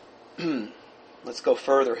 So, let's go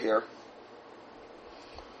further here.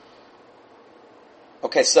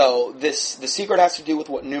 Okay, so the secret has to do with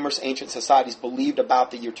what numerous ancient societies believed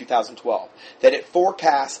about the year 2012. That it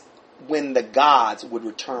forecasts when the gods would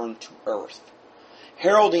return to earth,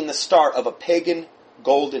 heralding the start of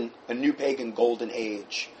a new pagan golden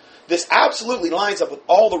age. This absolutely lines up with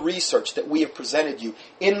all the research that we have presented you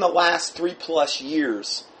in the last 3+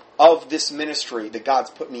 years of this ministry that God's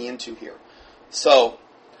put me into here. So,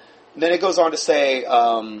 then it goes on to say,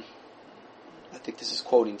 I think this is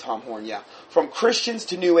quoting Tom Horn, yeah. From Christians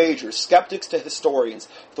to New Agers, skeptics to historians,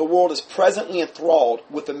 the world is presently enthralled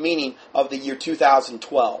with the meaning of the year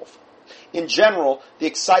 2012. In general, the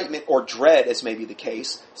excitement, or dread as may be the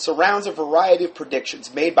case, surrounds a variety of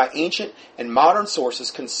predictions made by ancient and modern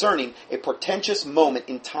sources concerning a portentous moment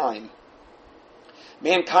in time.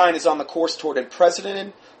 Mankind is on the course toward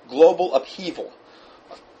unprecedented global upheaval,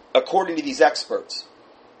 according to these experts.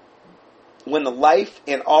 When the earth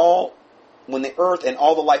and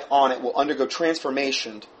all the life on it will undergo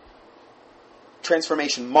transformation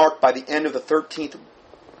marked by the end of the 13th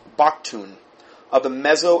Baktun of the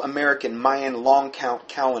Mesoamerican Mayan long count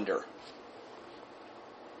calendar.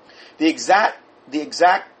 The exact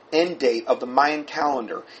end date of the Mayan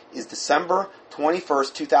calendar is December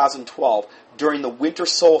 21st, 2012, during the winter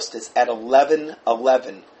solstice at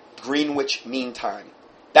 11:11 Greenwich Mean Time.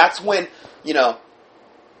 That's when they're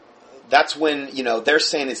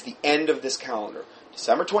saying it's the end of this calendar.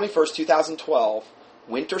 December 21st, 2012,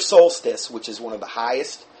 winter solstice, which is one of the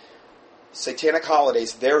highest satanic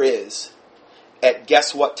holidays there is, at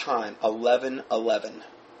guess what time? 11:11.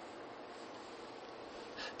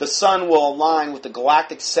 The sun will align with the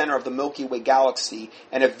galactic center of the Milky Way galaxy,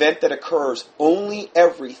 an event that occurs only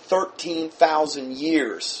every 13,000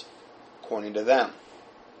 years, according to them.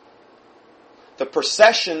 The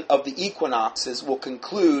precession of the equinoxes will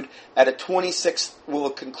conclude a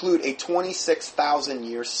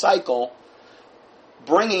 26,000-year cycle,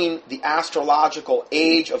 bringing the astrological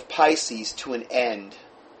age of Pisces to an end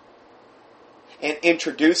and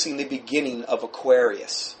introducing the beginning of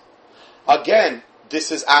Aquarius. Again,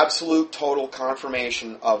 this is absolute, total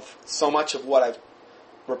confirmation of so much of what I've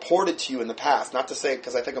reported to you in the past. Not to say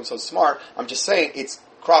because I think I'm so smart, I'm just saying it's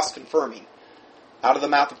cross-confirming. Out of the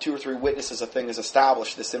mouth of 2 or 3 witnesses, a thing is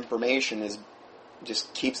established. This information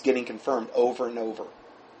just keeps getting confirmed over and over.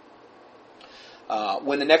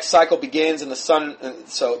 When the next cycle begins, and the sun,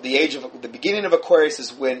 the beginning of Aquarius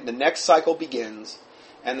is when the next cycle begins,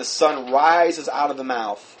 and the sun rises out of the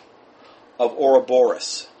mouth of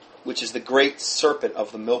Ouroboros, which is the great serpent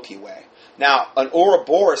of the Milky Way. Now, an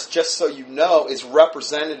Ouroboros, just so you know, is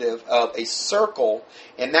representative of a circle,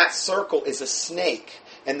 and that circle is a snake.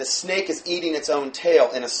 And the snake is eating its own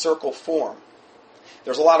tail in a circle form.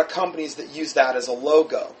 There's a lot of companies that use that as a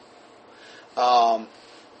logo. And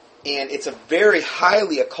it's a very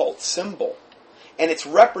highly occult symbol. And it's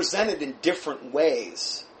represented in different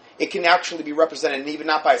ways. It can actually be represented even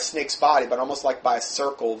not by a snake's body, but almost like by a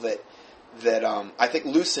circle that I think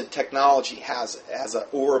Lucent Technology has an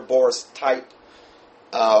Ouroboros type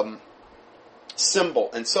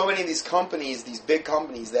symbol. And so many of these companies, these big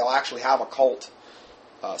companies, they'll actually have occult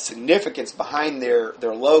significance behind their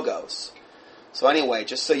logos. So anyway,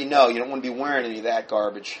 just so you know, you don't want to be wearing any of that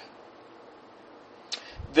garbage.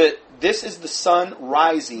 This is the sun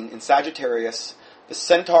rising in Sagittarius, the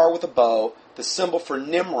centaur with a bow, the symbol for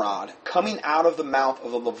Nimrod, coming out of the mouth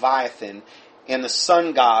of the Leviathan, and the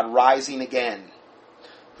sun god rising again,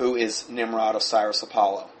 who is Nimrod, Osiris,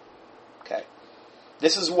 Apollo. Okay,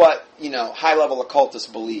 this is what high-level occultists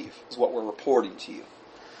believe, is what we're reporting to you.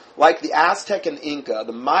 Like the Aztec and Inca,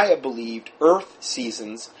 the Maya believed earth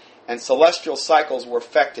seasons and celestial cycles were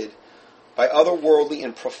affected by otherworldly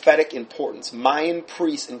and prophetic importance. Mayan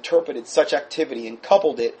priests interpreted such activity and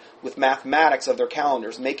coupled it with mathematics of their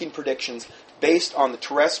calendars, making predictions based on the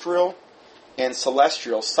terrestrial and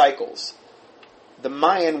celestial cycles. The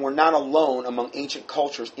Mayan were not alone among ancient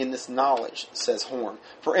cultures in this knowledge, says Horn.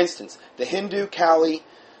 For instance, the Hindu Kali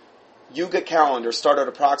Yuga calendar started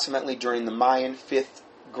approximately during the Mayan 5th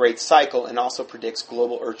Great Cycle and also predicts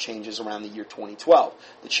global earth changes around the year 2012.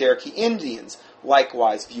 The Cherokee Indians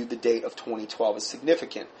likewise viewed the date of 2012 as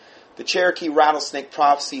significant. The Cherokee Rattlesnake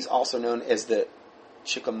Prophecies, also known as the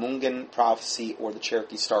Chickamauga Prophecy or the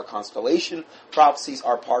Cherokee Star Constellation Prophecies,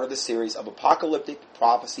 are part of the series of apocalyptic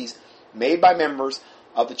prophecies made by members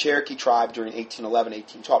of the Cherokee tribe during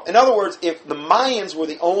 1811-1812. In other words, if the Mayans were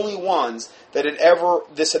the only ones that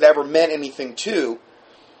this had ever meant anything to,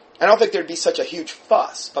 I don't think there'd be such a huge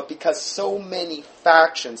fuss, but because so many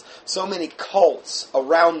factions, so many cults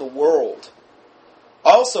around the world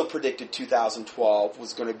also predicted 2012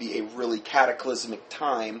 was going to be a really cataclysmic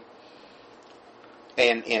time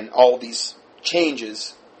and all these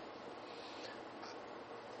changes,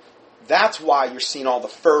 that's why you're seeing all the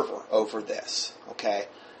fervor over this, okay?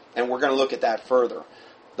 And we're going to look at that further.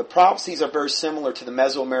 The prophecies are very similar to the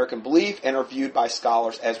Mesoamerican belief and are viewed by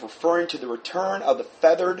scholars as referring to the return of the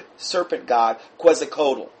feathered serpent god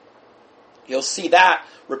Quetzalcoatl. You'll see that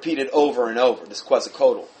repeated over and over, this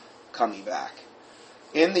Quetzalcoatl coming back.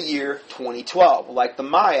 In the year 2012, like the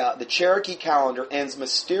Maya, the Cherokee calendar ends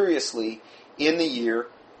mysteriously in the year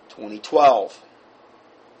 2012.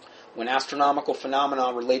 when astronomical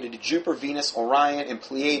phenomena related to Jupiter, Venus, Orion, and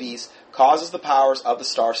Pleiades causes the powers of the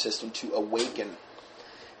star system to awaken.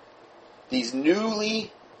 These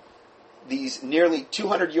nearly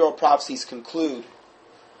 200-year-old prophecies conclude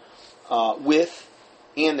with,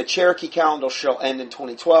 and the Cherokee calendar shall end in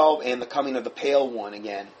 2012, and the coming of the Pale One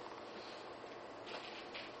again.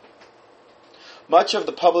 Much of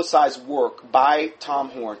the publicized work by Tom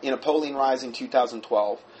Horn in Apollyon Rising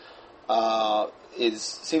 2012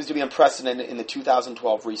 seems to be unprecedented in the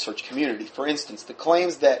 2012 research community. For instance, the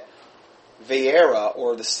claims that Vayera,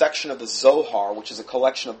 or the section of the Zohar, which is a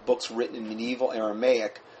collection of books written in medieval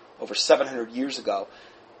Aramaic over 700 years ago,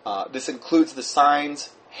 this includes the signs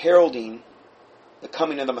heralding the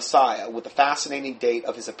coming of the Messiah, with the fascinating date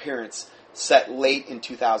of his appearance set late in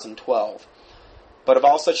 2012. But of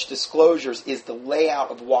all such disclosures is the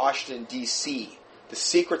layout of Washington, D.C., the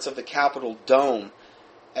secrets of the Capitol Dome,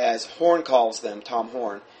 as Horn calls them, Tom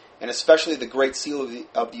Horn, and especially the Great Seal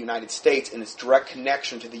of the United States and its direct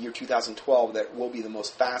connection to the year 2012 that will be the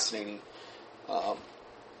most fascinating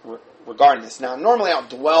regarding this. Now, normally I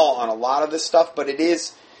don't dwell on a lot of this stuff, but it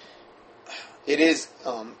is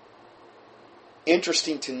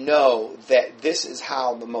interesting to know that this is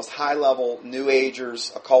how the most high-level New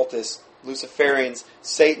Agers, occultists, Luciferians,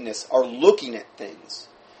 Satanists are looking at things.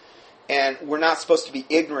 And we're not supposed to be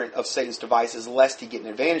ignorant of Satan's devices lest he get an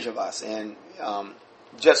advantage of us. And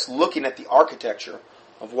just looking at the architecture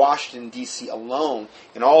of Washington, D.C. alone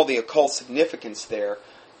and all the occult significance there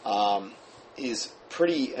is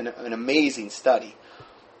pretty an amazing study.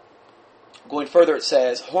 Going further, it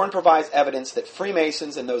says, Horn provides evidence that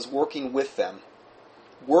Freemasons and those working with them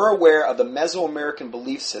were aware of the Mesoamerican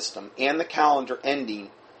belief system and the calendar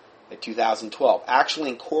ending at 2012, actually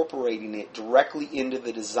incorporating it directly into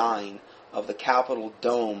the design of the Capitol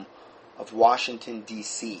Dome of Washington,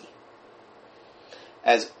 D.C.,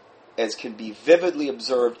 as can be vividly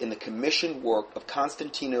observed in the commissioned work of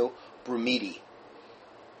Constantino Brumidi.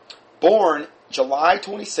 Born July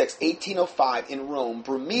 26, 1805 in Rome,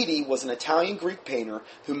 Brumidi was an Italian-Greek painter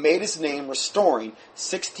who made his name restoring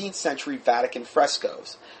 16th century Vatican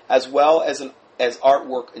frescoes, as well as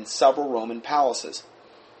artwork in several Roman palaces.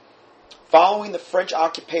 Following the French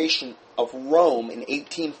occupation of Rome in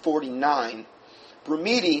 1849,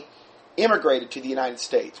 Brumidi immigrated to the United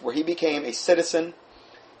States, where he became a citizen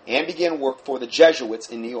and began work for the Jesuits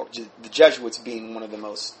in New York, the Jesuits being one of the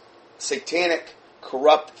most satanic,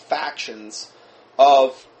 corrupt factions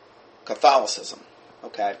of Catholicism.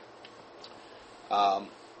 Okay.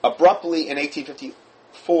 Abruptly, in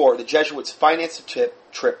 1854, the Jesuits financed a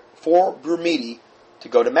trip for Brumidi to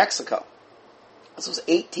go to Mexico. This was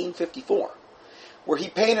 1854, where he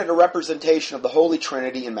painted a representation of the Holy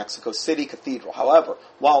Trinity in Mexico City Cathedral. However,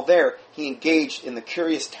 while there, he engaged in the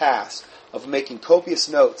curious task of making copious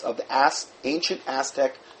notes of the ancient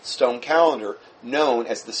Aztec stone calendar known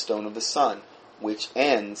as the Stone of the Sun, which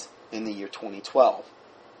ends in the year 2012.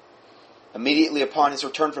 Immediately upon his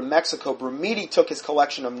return from Mexico, Brumidi took his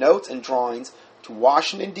collection of notes and drawings to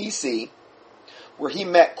Washington, D.C., where he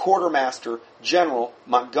met Quartermaster General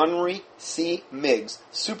Montgomery C. Meigs,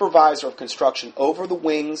 supervisor of construction over the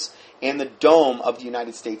wings and the dome of the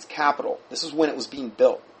United States Capitol. This is when it was being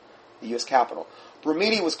built, the U.S. Capitol.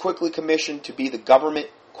 Brumidi was quickly commissioned to be the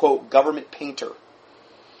government, quote, government painter,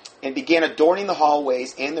 and began adorning the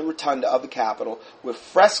hallways and the rotunda of the Capitol with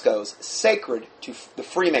frescoes sacred to the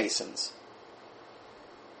Freemasons,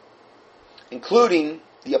 including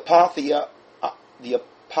the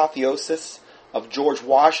apotheosis of George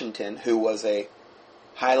Washington, who was a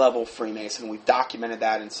high-level Freemason. We've documented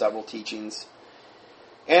that in several teachings.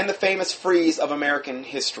 And the famous frieze of American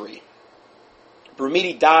history.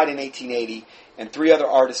 Brumidi died in 1880, and 3 other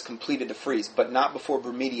artists completed the frieze, but not before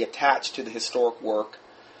Brumidi attached to the historic work,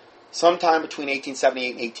 sometime between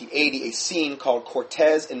 1878 and 1880, a scene called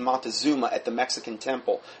Cortez and Montezuma at the Mexican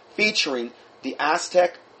Temple, featuring the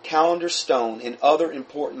Aztec calendar stone and other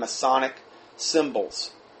important Masonic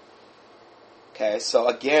symbols. Okay, so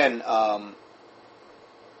again,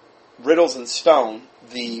 Riddles and Stone,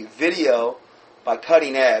 the video by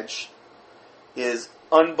Cutting Edge, is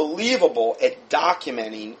unbelievable at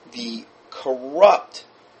documenting the corrupt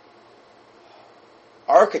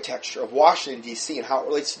architecture of Washington, D.C. and how it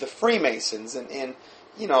relates to the Freemasons and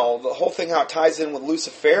you know, the whole thing, how it ties in with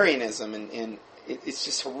Luciferianism, and it's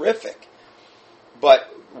just horrific. But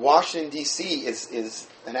Washington, D.C. is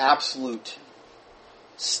an absolute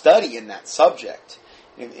study in that subject.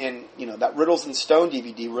 And you know, that Riddles and Stone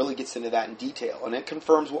DVD really gets into that in detail, and it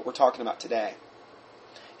confirms what we're talking about today.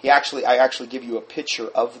 I actually give you a picture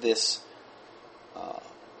of this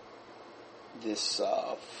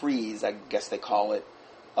frieze, I guess they call it,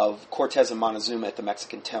 of Cortez and Montezuma at the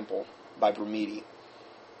Mexican Temple by Brumidi.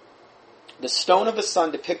 The stone of the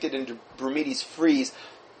sun depicted in Brumidi's frieze,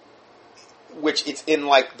 which it's in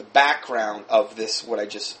like the background of this, what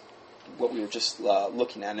we were just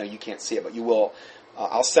looking at. I know you can't see it, but you will.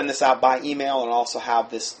 I'll send this out by email and also have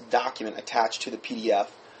this document attached to the PDF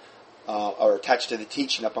or attached to the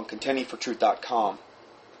teaching up on contendingfortruth.com.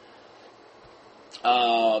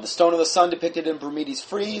 The stone of the sun depicted in Brumidi's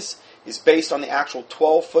frieze is based on the actual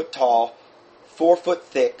 12-foot tall, 4-foot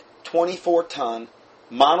thick, 24-ton,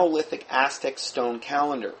 monolithic Aztec stone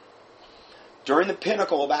calendar. During the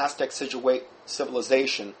pinnacle of Aztec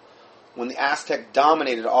civilization, when the Aztec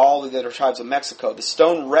dominated all the other tribes of Mexico, the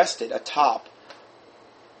stone rested atop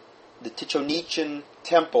the Chichen Itza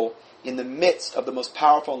temple in the midst of the most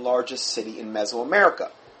powerful and largest city in Mesoamerica.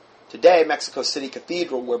 Today, Mexico City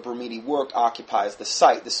Cathedral, where Brumidi worked, occupies the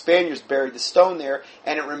site. The Spaniards buried the stone there,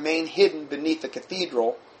 and it remained hidden beneath the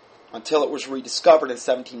cathedral until it was rediscovered in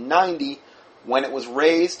 1790, when it was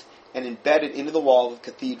raised and embedded into the wall of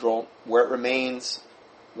the cathedral, where it remained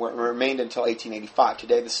until 1885.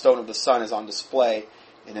 Today, the stone of the sun is on display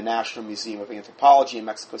in the National Museum of Anthropology in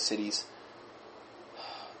Mexico City's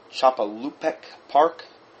Chapultepec Park.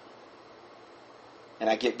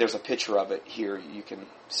 And there's a picture of it here. You can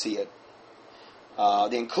see it.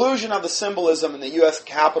 The inclusion of the symbolism in the U.S.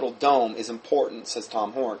 Capitol dome is important, says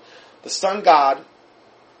Tom Horn. The sun god,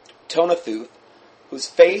 Tonathuth, whose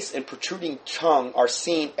face and protruding tongue are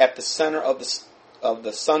seen at the center of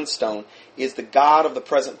the sunstone, is the god of the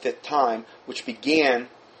present fifth time, which began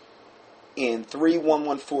in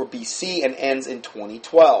 3114 BC and ends in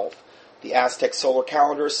 2012. The Aztec solar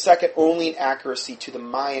calendar is second only in accuracy to the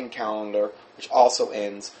Mayan calendar, which also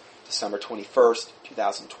ends December 21st,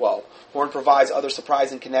 2012. Horn provides other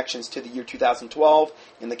surprising connections to the year 2012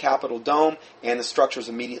 in the Capitol Dome and the structures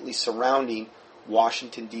immediately surrounding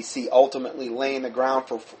Washington, D.C., ultimately laying the ground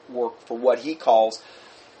for what he calls,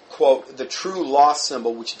 quote, the true lost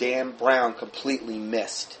symbol which Dan Brown completely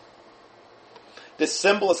missed. This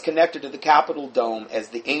symbol is connected to the Capitol Dome as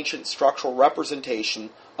the ancient structural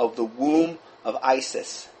representation of the womb of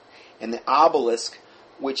Isis, and the obelisk,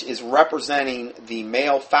 which is representing the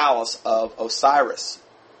male phallus of Osiris.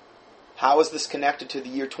 How is this connected to the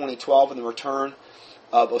year 2012 and the return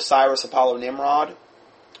of Osiris, Apollo, Nimrod?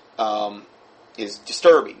 Is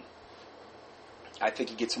disturbing. I think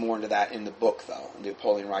he gets more into that in the book, though,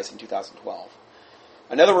 Napoleon Rising 2012.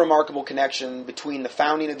 Another remarkable connection between the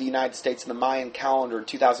founding of the United States and the Mayan calendar in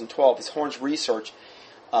 2012 is Horn's research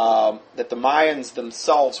that the Mayans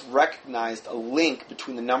themselves recognized a link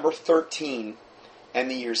between the number 13 and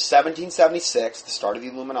the year 1776, the start of the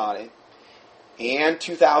Illuminati, and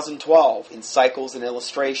 2012 in cycles and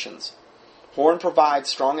illustrations. Horn provides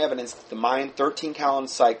strong evidence that the Mayan 13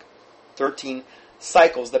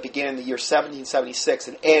 cycles that began in the year 1776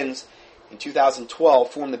 and ends in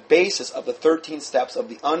 2012 form the basis of the 13 steps of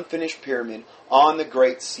the unfinished pyramid on the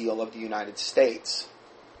Great Seal of the United States.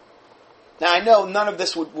 Now, I know none of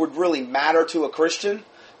this would really matter to a Christian,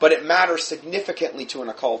 but it matters significantly to an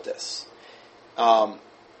occultist.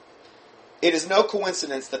 It is no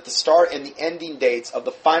coincidence that the start and the ending dates of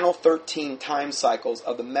the final 13 time cycles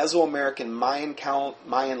of the Mesoamerican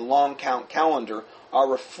Mayan long count calendar are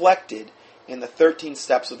reflected in the 13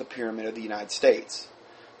 steps of the pyramid of the United States,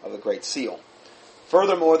 of the Great Seal.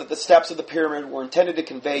 Furthermore, that the steps of the pyramid were intended to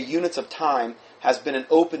convey units of time has been an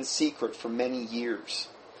open secret for many years.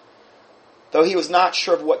 Though he was not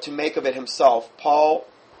sure of what to make of it himself, Paul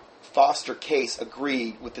Foster Case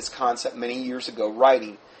agreed with this concept many years ago,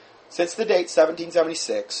 writing, since the date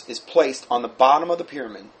 1776 is placed on the bottom of the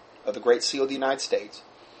pyramid of the Great Seal of the United States,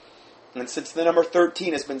 and since the number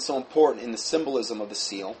 13 has been so important in the symbolism of the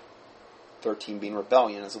seal, 13 being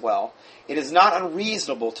rebellion as well, it is not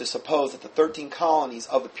unreasonable to suppose that the 13 colonies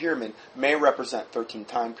of the pyramid may represent 13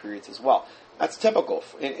 time periods as well. That's typical.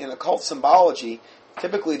 In occult symbology,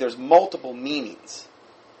 typically there's multiple meanings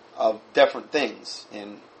of different things,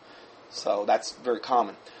 and so that's very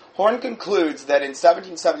common. Horn concludes that in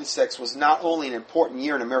 1776 was not only an important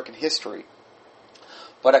year in American history,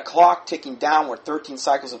 but a clock ticking downward 13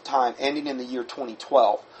 cycles of time ending in the year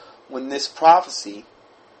 2012, when this prophecy,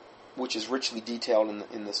 which is richly detailed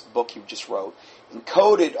in this book you just wrote,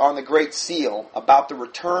 encoded on the Great Seal about the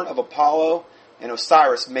return of Apollo and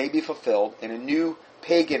Osiris may be fulfilled, and a new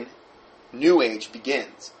pagan New Age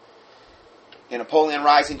begins. In Napoleon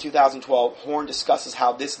Rising 2012, Horn discusses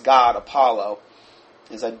how this god, Apollo,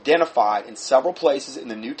 is identified in several places in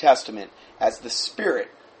the New Testament as the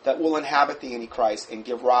spirit that will inhabit the Antichrist and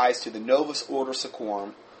give rise to the Novus Ordo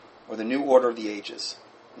Seclorum, or the New Order of the Ages.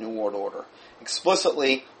 New World Order.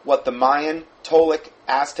 Explicitly, what the Mayan, Toltec,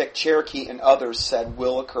 Aztec, Cherokee, and others said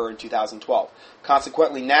will occur in 2012.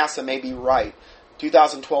 Consequently, NASA may be right.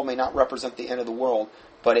 2012 may not represent the end of the world,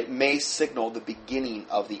 but it may signal the beginning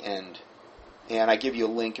of the end. And I give you a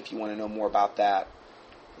link if you want to know more about that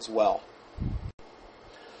as well.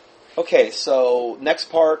 Okay, so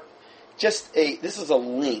next part, this is a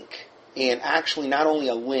link, and actually not only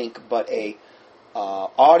a link, but a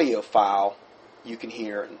audio file you can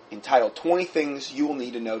hear entitled 20 Things You Will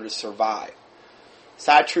Need to Know to Survive.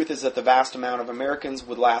 Sad truth is that the vast amount of Americans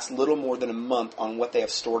would last little more than a month on what they have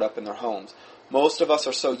stored up in their homes. Most of us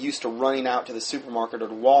are so used to running out to the supermarket or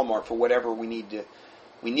to Walmart for whatever we need,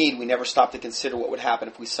 we never stop to consider what would happen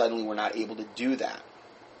if we suddenly were not able to do that.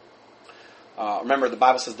 Remember, the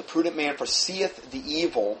Bible says, the prudent man foreseeth the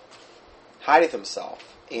evil, hideth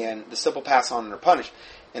himself, and the simple pass on and are punished.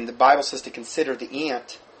 And the Bible says to consider the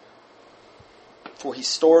ant, for he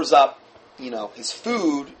stores up, his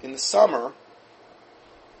food in the summer,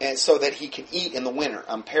 and so that he can eat in the winter.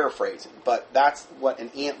 I'm paraphrasing, but that's what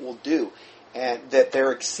an ant will do, and that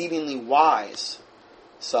they're exceedingly wise.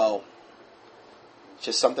 So,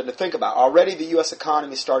 just something to think about. Already the U.S.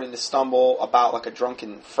 economy is starting to stumble about like a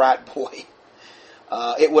drunken frat boy.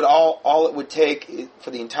 It would take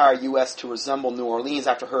for the entire U.S. to resemble New Orleans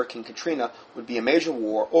after Hurricane Katrina would be a major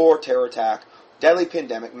war or terror attack, deadly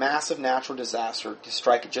pandemic, massive natural disaster to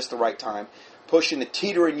strike at just the right time, pushing the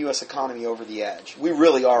teetering U.S. economy over the edge. We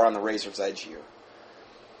really are on the razor's edge here.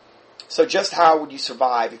 So just how would you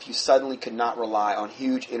survive if you suddenly could not rely on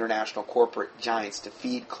huge international corporate giants to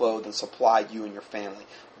feed, clothe, and supply you and your family?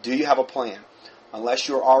 Do you have a plan? Unless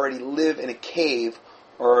you already live in a cave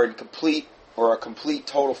or a complete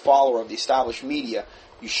total follower of the established media,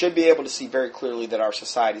 you should be able to see very clearly that our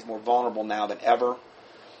society is more vulnerable now than ever.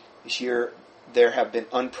 This year, there have been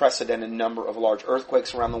unprecedented number of large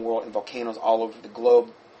earthquakes around the world, and volcanoes all over the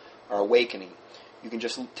globe are awakening. You can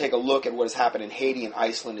just take a look at what has happened in Haiti and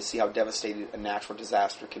Iceland to see how devastating a natural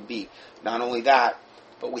disaster can be. Not only that,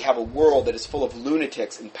 but we have a world that is full of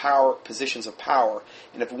lunatics in positions of power,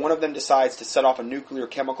 and if one of them decides to set off a nuclear,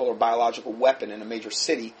 chemical, or biological weapon in a major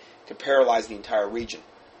city, it could paralyze the entire region.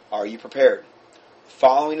 Are you prepared? The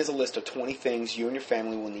following is a list of 20 things you and your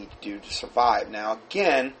family will need to do to survive. Now,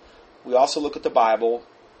 again, we also look at the Bible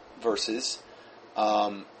verses.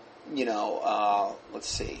 Let's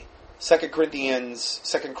see.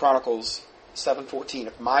 2 Chronicles 7:14.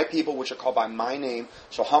 If my people, which are called by my name,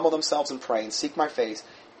 shall humble themselves and pray and seek my face,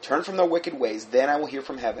 turn from their wicked ways, then I will hear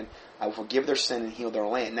from heaven. I will forgive their sin and heal their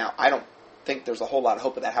land. Now, I don't think there's a whole lot of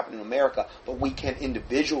hope of that happening in America, but we can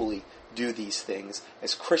individually do these things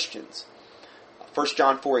as Christians. 1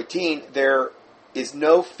 John 4:18, there is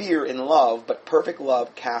no fear in love, but perfect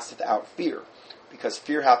love casteth out fear, because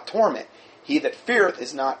fear hath torment. He that feareth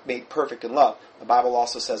is not made perfect in love. The Bible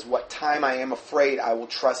also says, what time I am afraid, I will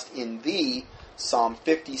trust in thee, Psalm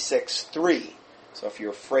 56:3. So if you're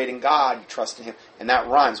afraid in God, you trust in Him. And that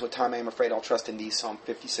rhymes, what time I am afraid, I'll trust in thee, Psalm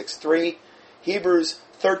 56:3. Hebrews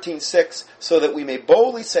 13:6, so that we may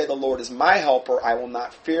boldly say, the Lord is my helper, I will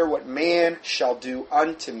not fear what man shall do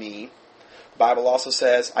unto me. The Bible also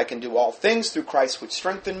says, I can do all things through Christ which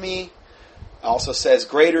strengthen me. It also says,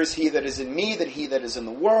 greater is he that is in me than he that is in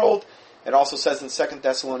the world. It also says in 2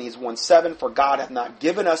 Thessalonians 1:7, for God hath not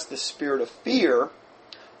given us the spirit of fear,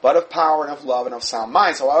 but of power and of love and of sound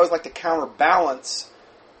mind. So I always like to counterbalance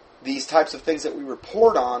these types of things that we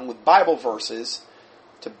report on with Bible verses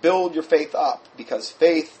to build your faith up, because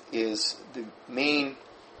faith is the main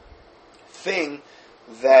thing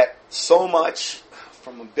that so much,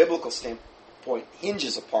 from a biblical standpoint,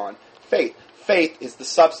 hinges upon faith. Faith is the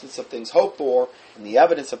substance of things hoped for and the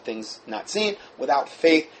evidence of things not seen. Without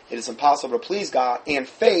faith, it is impossible to please God. And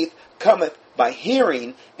faith cometh by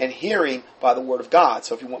hearing, and hearing by the Word of God.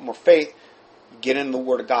 So if you want more faith, get into the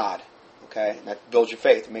Word of God. Okay? And that builds your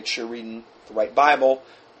faith. Make sure you're reading the right Bible.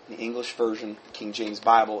 The English version, the King James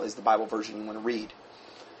Bible, is the Bible version you want to read.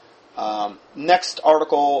 Next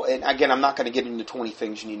article, and again, I'm not going to get into 20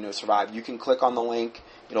 things you need to know to survive. You can click on the link.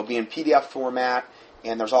 It'll be in PDF format.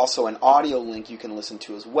 And there's also an audio link you can listen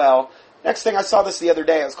to as well. Next thing, I saw this the other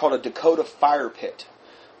day. It's called a Dakota fire pit.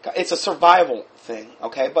 It's a survival thing,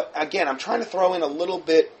 okay? But again, I'm trying to throw in a little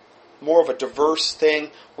bit more of a diverse thing.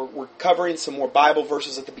 We're covering some more Bible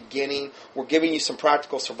verses at the beginning. We're giving you some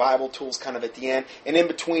practical survival tools kind of at the end. And in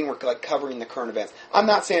between, we're like covering the current events. I'm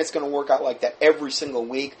not saying it's going to work out like that every single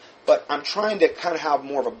week, but I'm trying to kind of have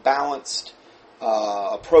more of a balanced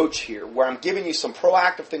approach here, where I'm giving you some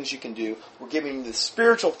proactive things you can do. We're giving you the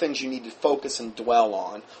spiritual things you need to focus and dwell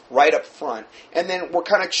on right up front. And then we're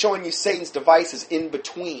kind of showing you Satan's devices in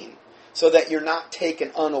between. so that you're not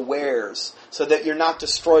taken unawares, so that you're not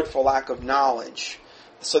destroyed for lack of knowledge,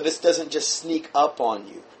 so this doesn't just sneak up on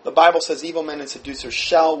you. The Bible says evil men and seducers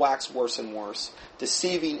shall wax worse and worse,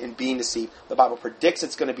 deceiving and being deceived. The Bible predicts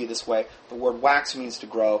it's going to be this way. The word wax means to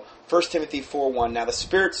grow. 1 Timothy 4:1, now the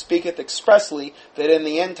Spirit speaketh expressly that in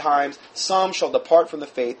the end times some shall depart from the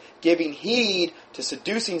faith, giving heed to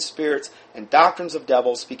seducing spirits and doctrines of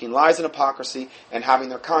devils, speaking lies and hypocrisy, and having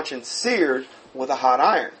their conscience seared with a hot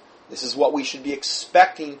iron. This is what we should be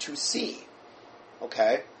expecting to see.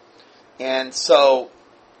 Okay? And so,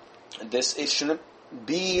 it shouldn't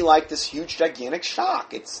be like this huge, gigantic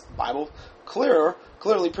shock. The Bible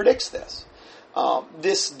clearly predicts this.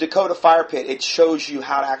 This Dakota fire pit, it shows you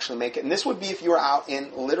how to actually make it. And this would be if you were out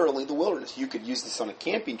in literally the wilderness. You could use this on a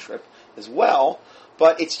camping trip as well,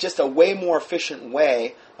 but it's just a way more efficient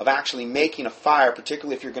way of actually making a fire,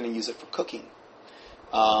 particularly if you're going to use it for cooking.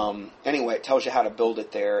 Anyway, it tells you how to build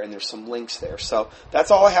it there, and there's some links there. So that's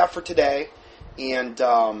all I have for today. And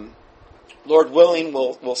Lord willing,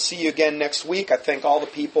 we'll see you again next week. I thank all the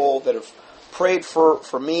people that have prayed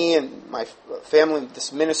for me and my family,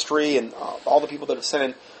 this ministry, and all the people that have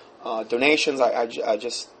sent in donations. I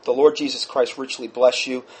just, the Lord Jesus Christ richly bless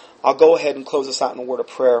you. I'll go ahead and close us out in a word of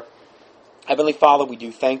prayer. Heavenly Father, we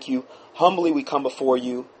do thank you. Humbly we come before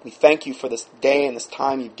you. We thank you for this day and this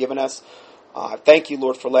time you've given us. I thank you,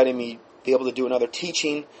 Lord, for letting me be able to do another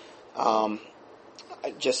teaching. I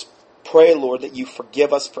just pray, Lord, that you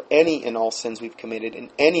forgive us for any and all sins we've committed in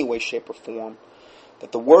any way, shape, or form.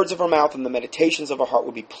 That the words of our mouth and the meditations of our heart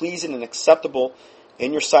would be pleasing and acceptable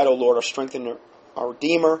in your sight, O Lord, our strength and our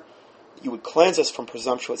Redeemer. That you would cleanse us from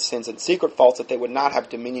presumptuous sins and secret faults, that they would not have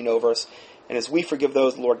dominion over us. And as we forgive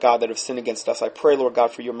those, Lord God, that have sinned against us, I pray, Lord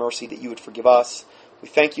God, for your mercy, that you would forgive us. We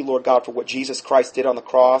thank you, Lord God, for what Jesus Christ did on the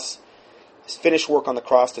cross, his finished work on the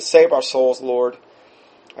cross to save our souls, Lord.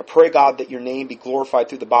 I pray, God, that your name be glorified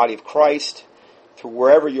through the body of Christ, through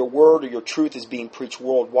wherever your word or your truth is being preached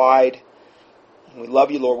worldwide. And we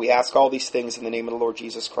love you, Lord. We ask all these things in the name of the Lord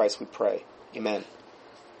Jesus Christ, we pray. Amen.